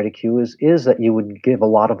you would write a cue is that you would give a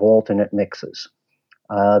lot of alternate mixes.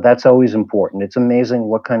 That's always important. It's amazing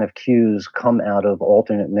what kind of cues come out of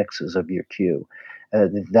alternate mixes of your cue.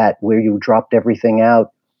 That where you dropped everything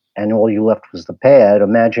out and all you left was the pad.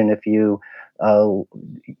 Imagine if you,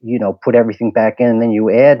 put everything back in and then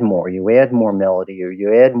you add more melody, or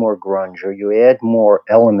you add more grunge, or you add more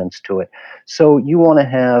elements to it. So you want to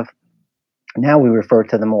have. Now we refer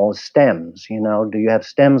to them all as stems. Do you have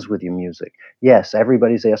stems with your music? Yes,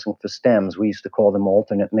 everybody's asking for stems. We used to call them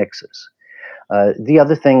alternate mixes. The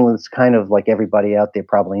other thing that's kind of like everybody out there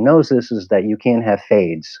probably knows this is that you can't have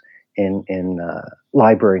fades in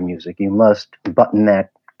library music. You must button that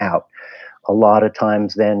out. A lot of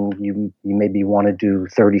times then you maybe want to do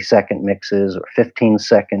 30-second mixes or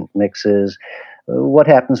 15-second mixes. What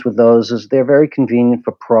happens with those is they're very convenient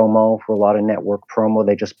for promo, for a lot of network promo.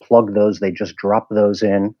 They just plug those, they just drop those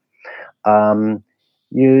in.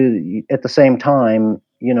 You at the same time,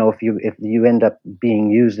 if you end up being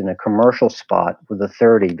used in a commercial spot with a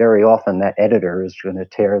 30, very often that editor is going to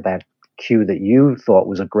tear that cue that you thought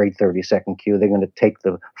was a great 30-second cue. They're going to take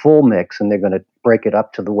the full mix and they're going to break it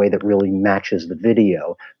up to the way that really matches the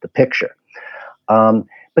video, the picture.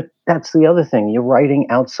 But that's the other thing. You're writing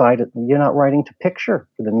you're not writing to picture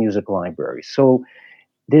for the music library. So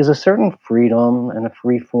there's a certain freedom and a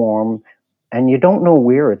free form, and you don't know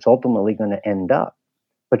where it's ultimately going to end up.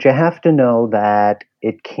 But you have to know that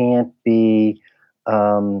it can't be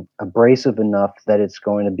abrasive enough that it's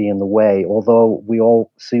going to be in the way. Although we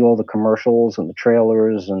all see all the commercials and the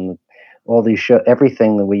trailers and all these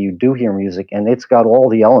everything the way you do hear music, and it's got all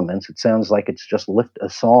the elements. It sounds like it's just a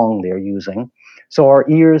song they're using. So our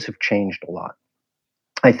ears have changed a lot,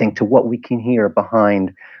 I think, to what we can hear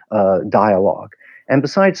behind dialogue. And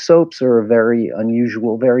besides, soaps are a very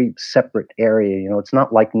unusual, very separate area. It's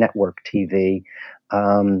not like network TV.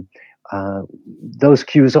 Those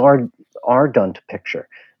cues are done to picture,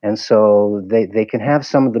 and so they can have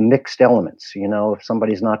some of the mixed elements. If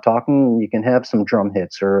somebody's not talking, you can have some drum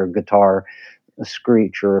hits or a guitar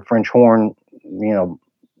screech or a French horn,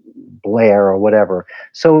 blare or whatever.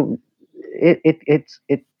 So it's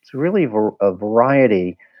really a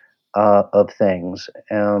variety of things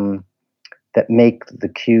that make the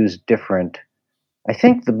cues different. I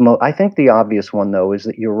think the obvious one, though, is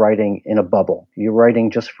that you're writing in a bubble. You're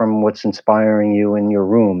writing just from what's inspiring you in your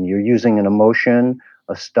room. You're using an emotion,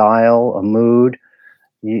 a style, a mood.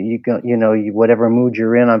 Whatever mood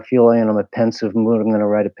you're in. I'm a pensive mood. I'm going to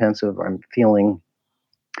write a pensive. I'm feeling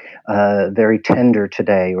very tender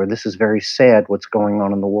today, or this is very sad. What's going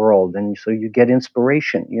on in the world, and so you get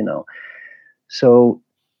inspiration. So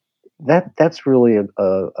that's really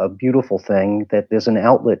a beautiful thing, that there's an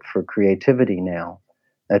outlet for creativity now.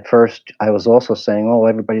 At first, I was also saying, oh,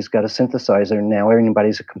 everybody's got a synthesizer. Now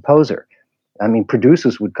everybody's a composer. I mean,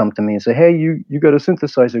 producers would come to me and say, hey, you got a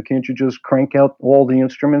synthesizer. Can't you just crank out all the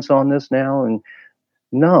instruments on this now? And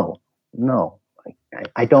no,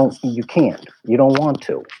 I don't. You can't. You don't want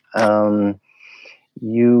to.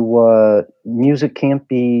 Music can't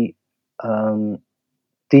be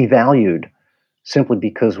devalued simply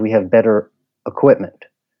because we have better equipment.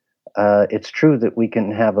 It's true that we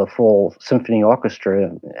can have a full symphony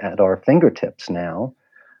orchestra at our fingertips now,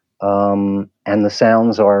 and the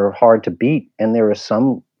sounds are hard to beat. And there are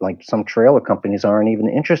some trailer companies aren't even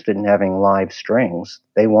interested in having live strings.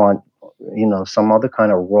 They want, some other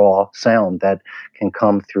kind of raw sound that can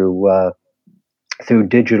come through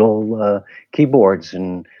digital keyboards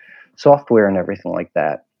and software and everything like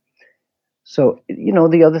that. So,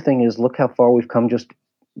 the other thing is, look how far we've come just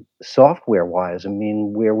software wise. I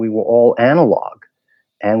mean, where we were all analog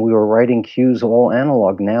and we were writing cues all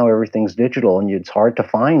analog. Now everything's digital and it's hard to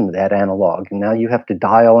find that analog. And now you have to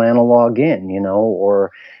dial analog in,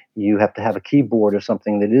 or you have to have a keyboard or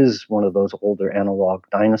something that is one of those older analog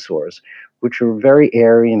dinosaurs, which are very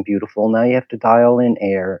airy and beautiful. Now you have to dial in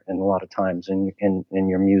air, and a lot of times in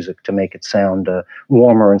your music, to make it sound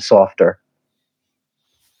warmer and softer.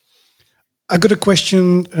 I got a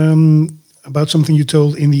question about something you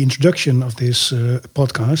told in the introduction of this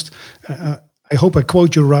podcast. I hope I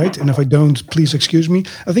quote you right, and if I don't, please excuse me.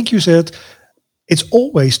 I think you said, it's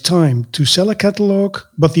always time to sell a catalog,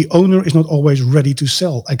 but the owner is not always ready to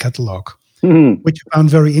sell a catalog, which I found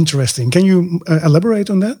very interesting. Can you elaborate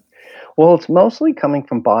on that? Well, it's mostly coming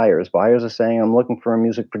from buyers. Buyers are saying, I'm looking for a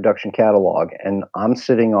music production catalog, and I'm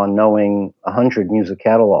sitting on knowing 100 music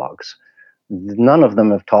catalogs. None of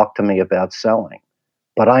them have talked to me about selling.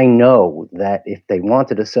 But I know that if they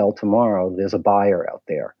wanted to sell tomorrow, there's a buyer out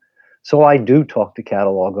there. So I do talk to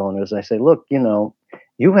catalog owners. I say, look,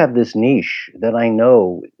 you have this niche that I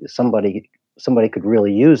know somebody could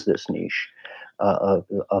really use this niche of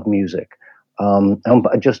music.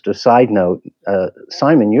 Just a side note,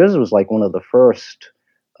 Simon, yours was like one of the first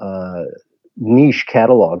niche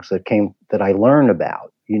catalogs that I learned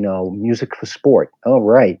about. Music for sport. Oh,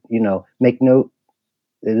 right.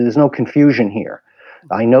 There's no confusion here.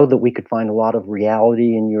 I know that we could find a lot of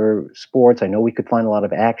reality in your sports. I know we could find a lot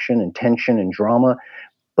of action and tension and drama,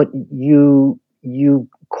 but you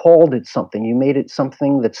called it something. You made it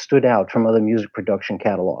something that stood out from other music production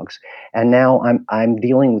catalogs. And now I'm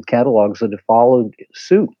dealing with catalogs that have followed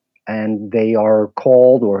suit, and they are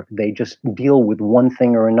called, or they just deal with one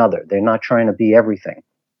thing or another. They're not trying to be everything.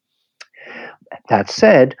 That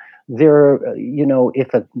said,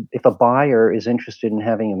 if a buyer is interested in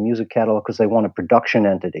having a music catalog because they want a production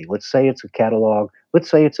entity, let's say it's a catalog, let's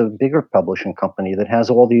say it's a bigger publishing company that has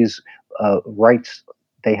all these rights,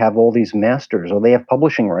 they have all these masters, or they have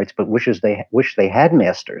publishing rights, but wish they had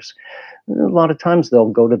masters. A lot of times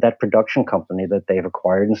they'll go to that production company that they've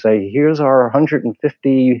acquired and say, "Here's our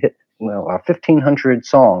 1,500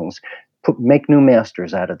 songs. Make new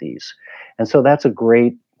masters out of these." And so that's a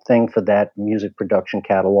great thing for that music production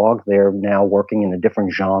catalog. They're now working in a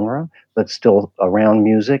different genre, but still around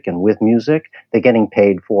music and with music. They're getting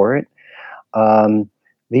paid for it.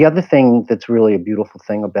 The other thing that's really a beautiful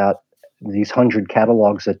thing about these 100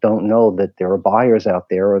 catalogs that don't know that there are buyers out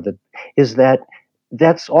there, is that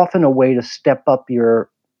that's often a way to step up your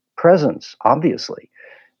presence, obviously,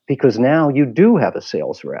 because now you do have a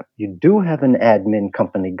sales rep, you do have an admin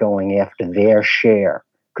company going after their share,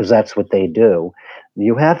 because that's what they do.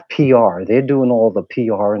 You have PR, they're doing all the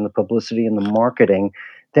PR and the publicity and the marketing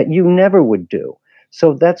that you never would do.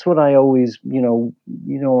 So that's what I always,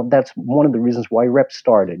 that's one of the reasons why Rep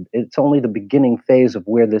started. It's only the beginning phase of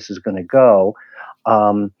where this is going to go.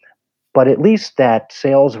 But at least that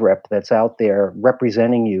sales rep that's out there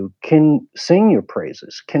representing you can sing your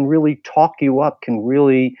praises, can really talk you up, can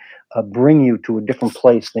really bring you to a different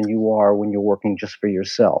place than you are when you're working just for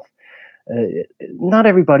yourself. Not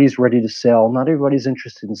everybody's ready to sell. Not everybody's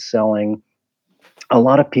interested in selling. A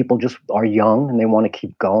lot of people just are young and they want to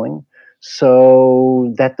keep going.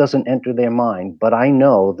 So that doesn't enter their mind. But I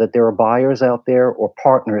know that there are buyers out there or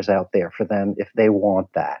partners out there for them if they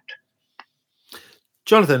want that.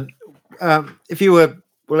 Jonathan, if you were,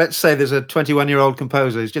 well, let's say there's a 21-year-old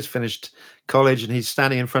composer who's just finished college and he's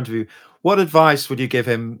standing in front of you, what advice would you give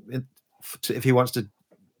him if he wants to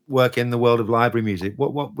work in the world of library music?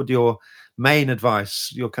 What would your main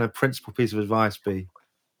advice, your kind of principal piece of advice be?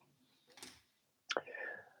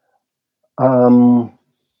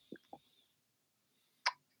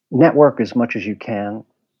 Network as much as you can.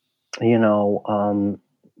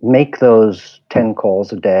 Make those 10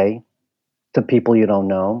 calls a day to people you don't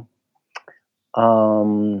know.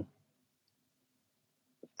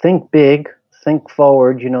 Think big, think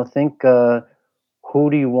forward, think who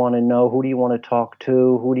do you want to know? Who do you want to talk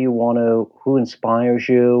to? Who inspires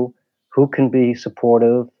you? Who can be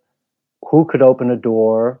supportive? Who could open a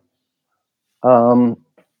door?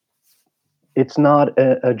 It's not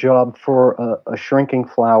a job for a shrinking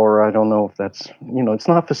flower. I don't know if that's, it's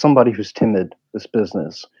not for somebody who's timid, this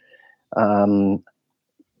business.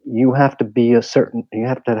 You have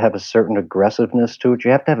to have a certain aggressiveness to it.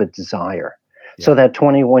 You have to have a desire. Yeah. So that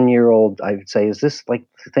 21-year-old, I would say, is this like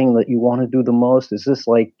the thing that you want to do the most? Is this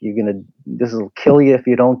like this will kill you if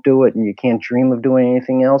you don't do it and you can't dream of doing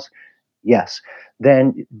anything else? Yes.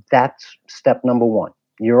 Then that's step number one.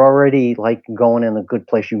 You're already like going in a good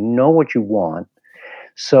place. You know what you want.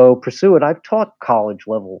 So pursue it. I've taught college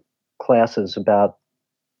level classes about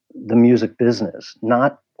the music business,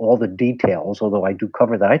 not all the details, although I do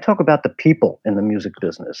cover that. I talk about the people in the music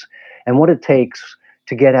business and what it takes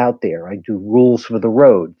to get out there. I do rules for the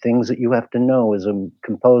road, things that you have to know as a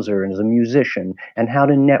composer and as a musician, and how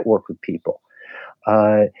to network with people.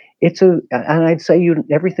 And I'd say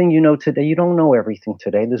everything you know today, you don't know everything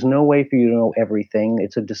today. There's no way for you to know everything.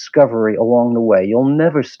 It's a discovery along the way. You'll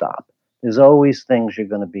never stop. There's always things you're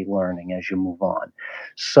going to be learning as you move on.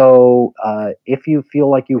 So if you feel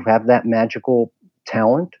like you have that magical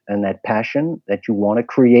talent and that passion that you want to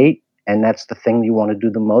create, and that's the thing you want to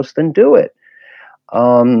do the most, then do it.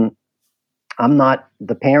 I'm not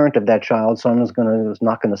the parent of that child, so I'm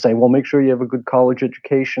not going to say, well, make sure you have a good college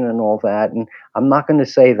education and all that. And I'm not going to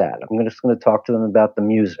say that. I'm just going to talk to them about the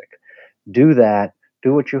music. Do that.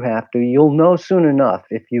 Do what you have to. You'll know soon enough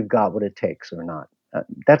if you've got what it takes or not.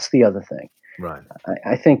 That's the other thing. Right.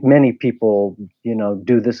 I think many people,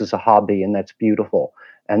 do this as a hobby, and that's beautiful.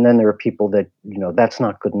 And then there are people that, that's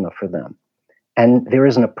not good enough for them. And there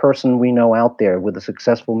isn't a person we know out there with a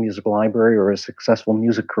successful music library or a successful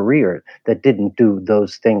music career that didn't do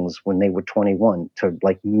those things when they were 21 to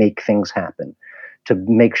make things happen, to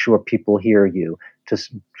make sure people hear you, to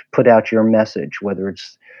put out your message, whether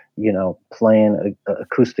it's, playing a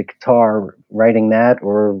acoustic guitar, writing that,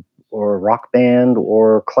 or rock band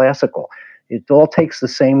or classical. It all takes the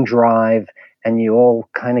same drive, and you all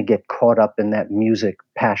kind of get caught up in that music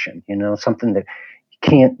passion, something that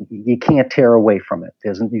you can't tear away from it.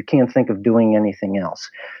 You can't think of doing anything else.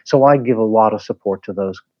 So I give a lot of support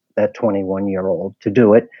to that 21-year-old to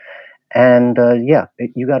do it. And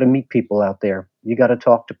you got to meet people out there. You got to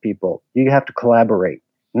talk to people. You have to collaborate.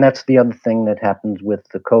 And that's the other thing that happens with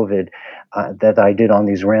the COVID that I did on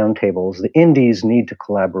these roundtables. The indies need to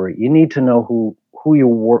collaborate. You need to know who who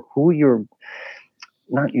your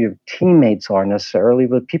not your teammates are necessarily,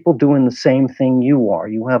 but people doing the same thing you are.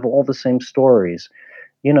 You have all the same stories.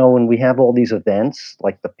 When we have all these events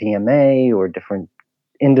like the PMA or different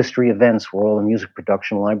industry events where all the music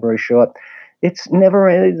production libraries show up, it's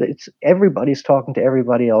everybody's talking to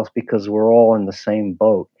everybody else because we're all in the same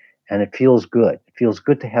boat, and it feels good. It feels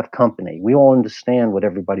good to have company. We all understand what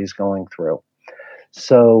everybody's going through.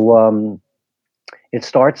 So it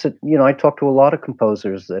starts at, I talk to a lot of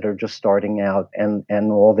composers that are just starting out,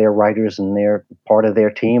 and all their writers and their part of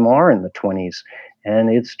their team are in the 20s,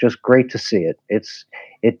 and it's just great to see it.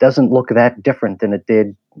 It doesn't look that different than it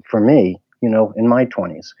did for me, in my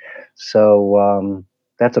 20s. So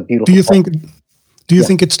that's a beautiful Do you thing.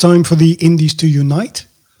 think it's time for the indies to unite?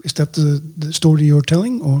 Is that the story you're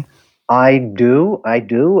telling, or? I do,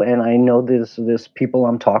 and I know there's people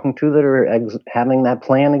I'm talking to that are having that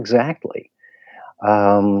plan exactly.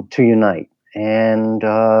 To unite. And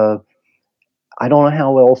I don't know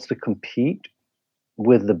how else to compete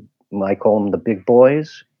with I call them the big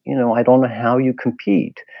boys. I don't know how you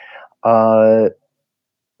compete. The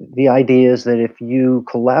idea is that if you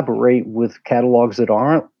collaborate with catalogs that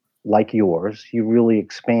aren't like yours, you really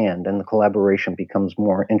expand and the collaboration becomes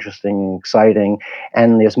more interesting and exciting,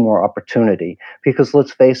 and there's more opportunity. Because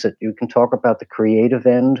let's face it, you can talk about the creative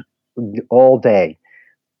end all day,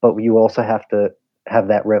 but you also have to have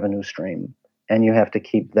that revenue stream, and you have to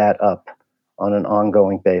keep that up on an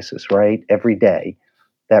ongoing basis, right? Every day,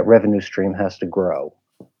 that revenue stream has to grow.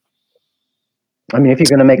 I mean, if you're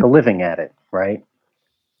going to make a living at it, right?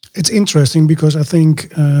 It's interesting because I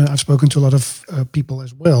think I've spoken to a lot of people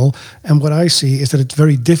as well, and what I see is that it's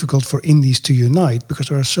very difficult for indies to unite because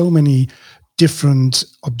there are so many different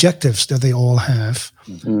objectives that they all have.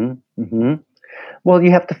 Mm-hmm. Mm-hmm. Well,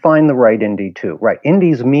 you have to find the right indie too, right?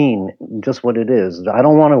 Indies mean just what it is. I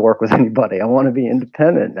don't want to work with anybody. I want to be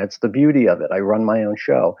independent. That's the beauty of it. I run my own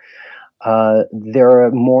show. There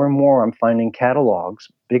are more and more, I'm finding catalogs,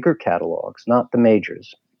 bigger catalogs, not the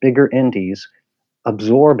majors, bigger indies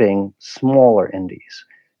absorbing smaller indies.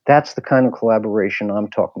 That's the kind of collaboration I'm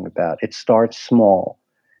talking about. It starts small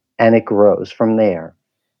and it grows from there.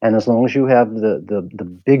 And as long as you have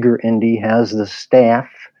the bigger indie has the staff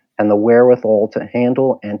and the wherewithal to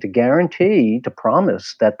handle and to guarantee, to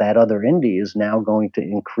promise that other indie is now going to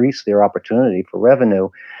increase their opportunity for revenue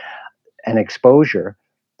and exposure,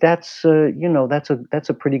 that's that's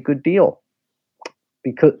a pretty good deal.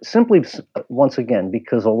 Because simply, once again,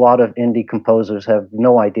 because a lot of indie composers have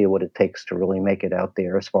no idea what it takes to really make it out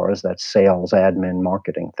there as far as that sales, admin,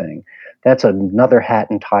 marketing thing. That's another hat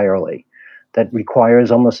entirely that requires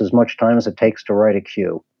almost as much time as it takes to write a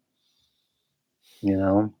cue.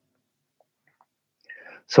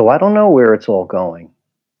 So I don't know where it's all going.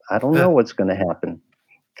 I don't know what's going to happen.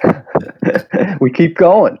 We keep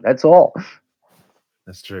going. That's all.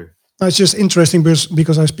 That's true. It's just interesting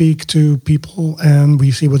because I speak to people and we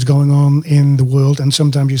see what's going on in the world. And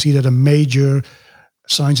sometimes you see that a major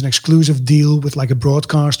signs an exclusive deal with like a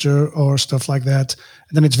broadcaster or stuff like that.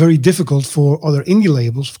 And then it's very difficult for other indie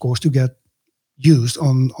labels, of course, to get used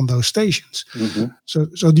on those stations. Mm-hmm.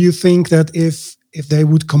 So do you think that if they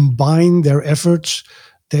would combine their efforts,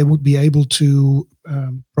 they would be able to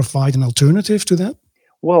provide an alternative to that?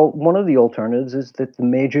 Well, one of the alternatives is that the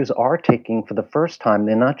majors are taking, for the first time,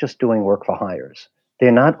 they're not just doing work for hires.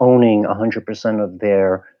 They're not owning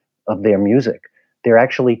 100% of their music. They're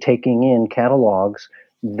actually taking in catalogs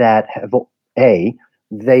that have they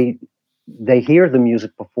hear the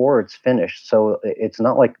music before it's finished. So it's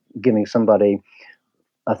not like giving somebody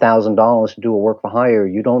 $1,000 to do a work for hire.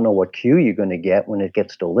 You don't know what cue you're going to get when it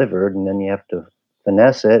gets delivered, and then you have to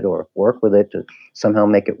finesse it or work with it to somehow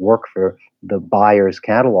make it work for the buyer's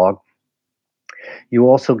catalog. You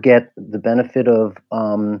also get the benefit of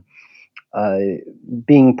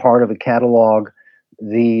being part of a catalog.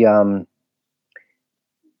 The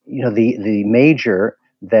the major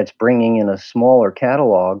that's bringing in a smaller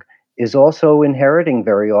catalog is also inheriting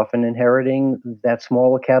that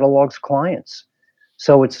smaller catalog's clients.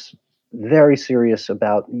 So it's very serious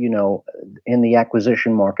about, in the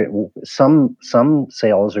acquisition market, some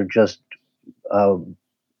sales are just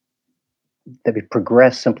that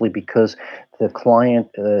progress simply because the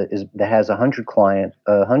client that has 100 clients,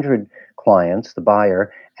 the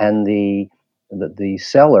buyer, and the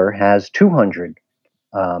seller has 200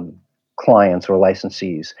 clients or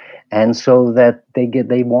licensees, and so that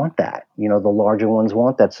they want that, the larger ones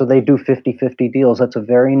want that, so they do 50-50 deals. That's a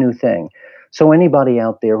very new thing. So anybody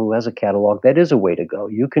out there who has a catalog, that is a way to go.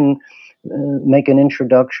 You can make an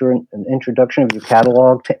introduction of your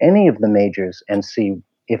catalog to any of the majors and see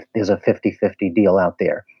if there's a 50-50 deal out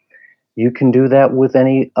there. You can do that with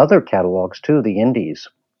any other catalogs too, the indies.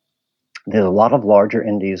 There's a lot of larger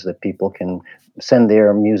indies that people can send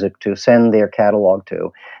their music to, send their catalog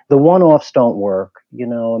to. The one-offs don't work. I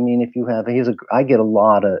mean, if you have, I get a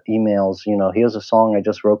lot of emails, here's a song I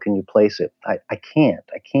just wrote, can you place it? I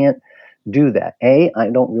can't do that. I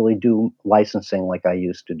don't really do licensing like I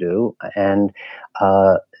used to do. And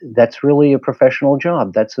that's really a professional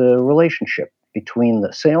job. That's a relationship between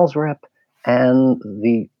the sales rep and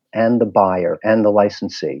the buyer and the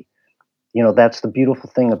licensee. That's the beautiful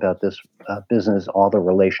thing about this business, all the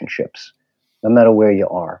relationships, no matter where you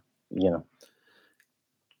are.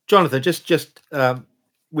 Jonathan, just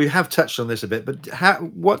we have touched on this a bit, but how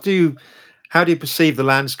do you perceive the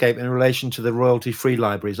landscape in relation to the royalty-free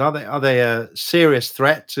libraries? Are they a serious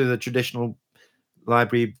threat to the traditional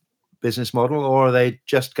library business model, or are they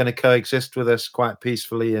just going to coexist with us quite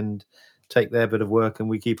peacefully and take their bit of work and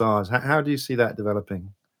we keep ours? How do you see that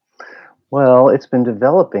developing? Well, it's been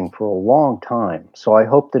developing for a long time, so I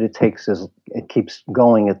hope that it keeps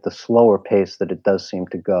going at the slower pace that it does seem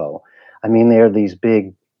to go. I mean, there are these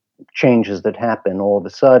big changes that happen all of a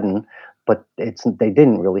sudden, but they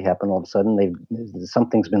didn't really happen all of a sudden.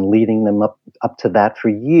 Something's been leading them up to that for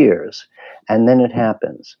years, and then it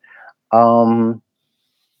happens.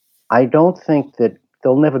 I don't think that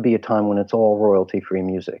there'll never be a time when it's all royalty-free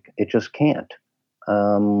music. It just can't.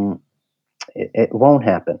 It won't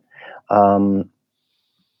happen. As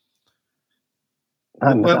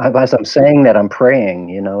I'm saying that, I'm praying.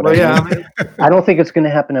 You know what I mean? I don't think it's going to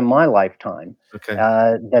happen in my lifetime. Okay.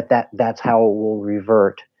 That's how it will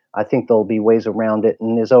revert. I think there'll be ways around it,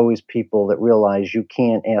 and there's always people that realize you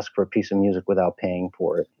can't ask for a piece of music without paying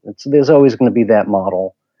for it. There's always going to be that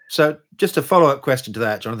model. So, just a follow-up question to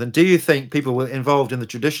that, Jonathan. Do you think people involved in the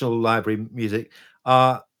traditional library music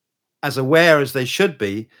are as aware as they should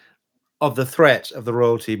be of the threat of the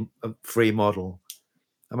royalty-free model?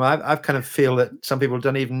 I mean, I kind of feel that some people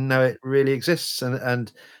don't even know it really exists,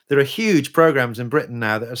 and there are huge programs in Britain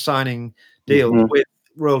now that are signing deals with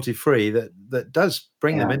royalty-free that does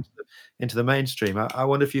bring them into the mainstream. I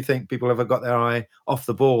wonder if you think people have got their eye off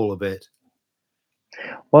the ball a bit.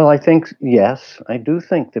 Well, I think, yes, I do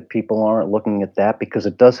think that people aren't looking at that because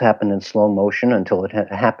it does happen in slow motion until it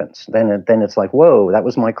happens. Then it's like, whoa, that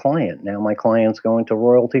was my client. Now my client's going to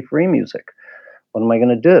royalty-free music. What am I going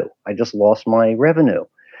to do? I just lost my revenue.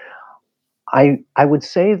 I would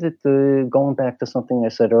say that going back to something I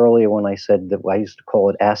said earlier when I said that I used to call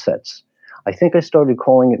it assets, I think I started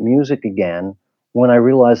calling it music again when I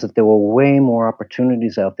realized that there were way more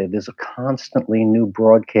opportunities out there. There's a constantly new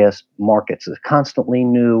broadcast markets. There's constantly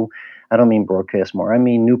new, I don't mean broadcast more, I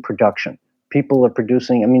mean new production. People are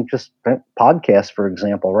producing, I mean, just podcasts, for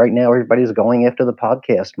example. Right now, everybody's going after the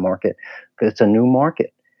podcast market because it's a new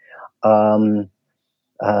market. So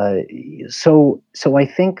I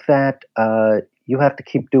think that you have to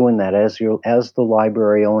keep doing that as the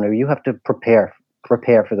library owner. You have to prepare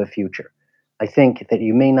for the future. I think that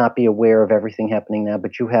you may not be aware of everything happening now,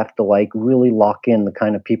 but you have to really lock in the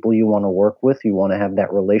kind of people you want to work with, you want to have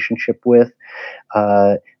that relationship with.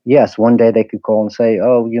 Yes, one day they could call and say,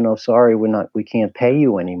 "Oh, sorry, we can't pay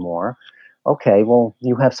you anymore." Okay, well,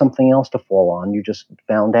 you have something else to fall on. You just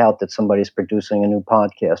found out that somebody's producing a new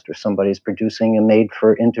podcast, or somebody's producing a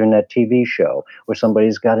made-for-internet TV show, or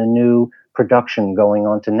somebody's got a new production going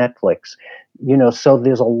on to Netflix. So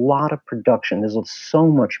there's a lot of production. There's so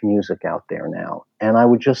much music out there now. And I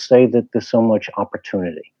would just say that there's so much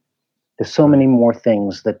opportunity. There's so many more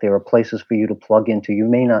things that there are places for you to plug into. You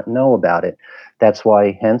may not know about it. That's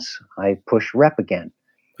why, hence, I push rep again.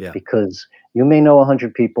 Yeah. Because you may know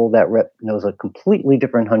 100 people, that rep knows a completely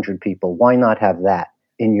different 100 people. Why not have that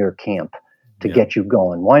in your camp to get you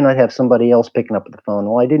going? Why not have somebody else picking up the phone?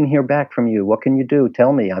 Well, I didn't hear back from you. What can you do?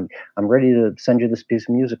 Tell me. I'm ready to send you this piece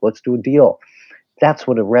of music. Let's do a deal. That's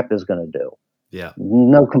what a rep is going to do. Yeah.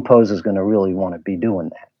 No composer is going to really want to be doing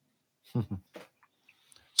that.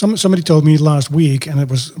 Somebody told me last week, and it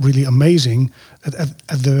was really amazing, that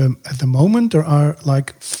at the moment there are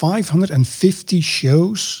 550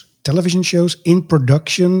 shows, television shows in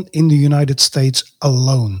production in the United States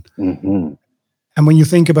alone. Mm-hmm. And when you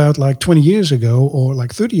think about 20 years ago or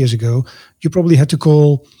 30 years ago, you probably had to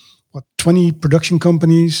call 20 production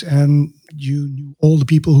companies, and you knew all the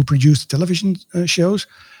people who produced television shows.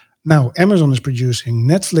 Now Amazon is producing,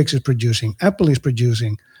 Netflix is producing, Apple is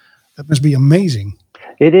producing. That must be amazing.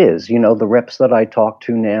 It is. The reps that I talk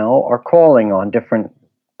to now are calling on different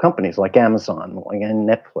companies like Amazon, and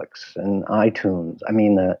Netflix, and iTunes.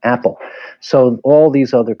 Apple. So all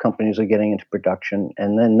these other companies are getting into production,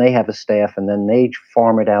 and then they have a staff, and then they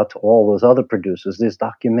farm it out to all those other producers. There's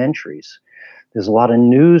documentaries. There's a lot of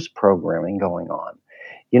news programming going on.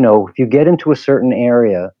 If you get into a certain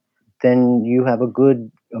area, then you have a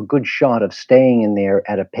good shot of staying in there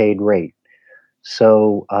at a paid rate.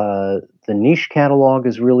 So the niche catalog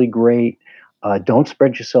is really great. Don't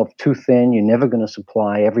spread yourself too thin. You're never going to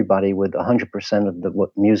supply everybody with 100% of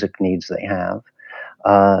what music needs they have.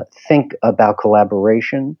 Think about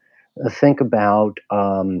collaboration. Think about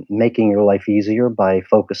making your life easier by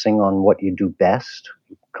focusing on what you do best,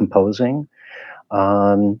 composing.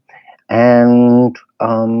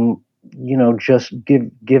 Just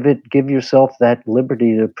give yourself that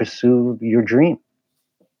liberty to pursue your dream.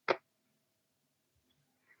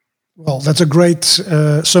 Well, that's a great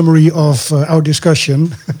summary of our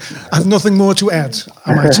discussion. I have nothing more to add,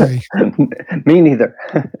 I might say. Me neither.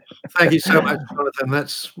 Thank you so much, Jonathan.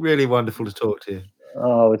 That's really wonderful to talk to you.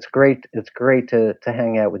 Oh, it's great. It's great to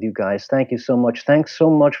hang out with you guys. Thank you so much. Thanks so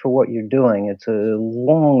much for what you're doing. It's a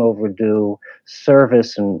long overdue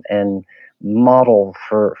service and model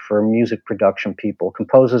for music production people,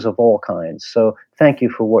 composers of all kinds. So thank you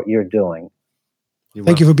for what you're doing.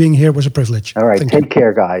 Thank you for being here. It was a privilege. All right. Take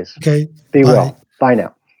care, guys. Okay. Be well. Bye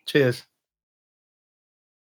now. Cheers.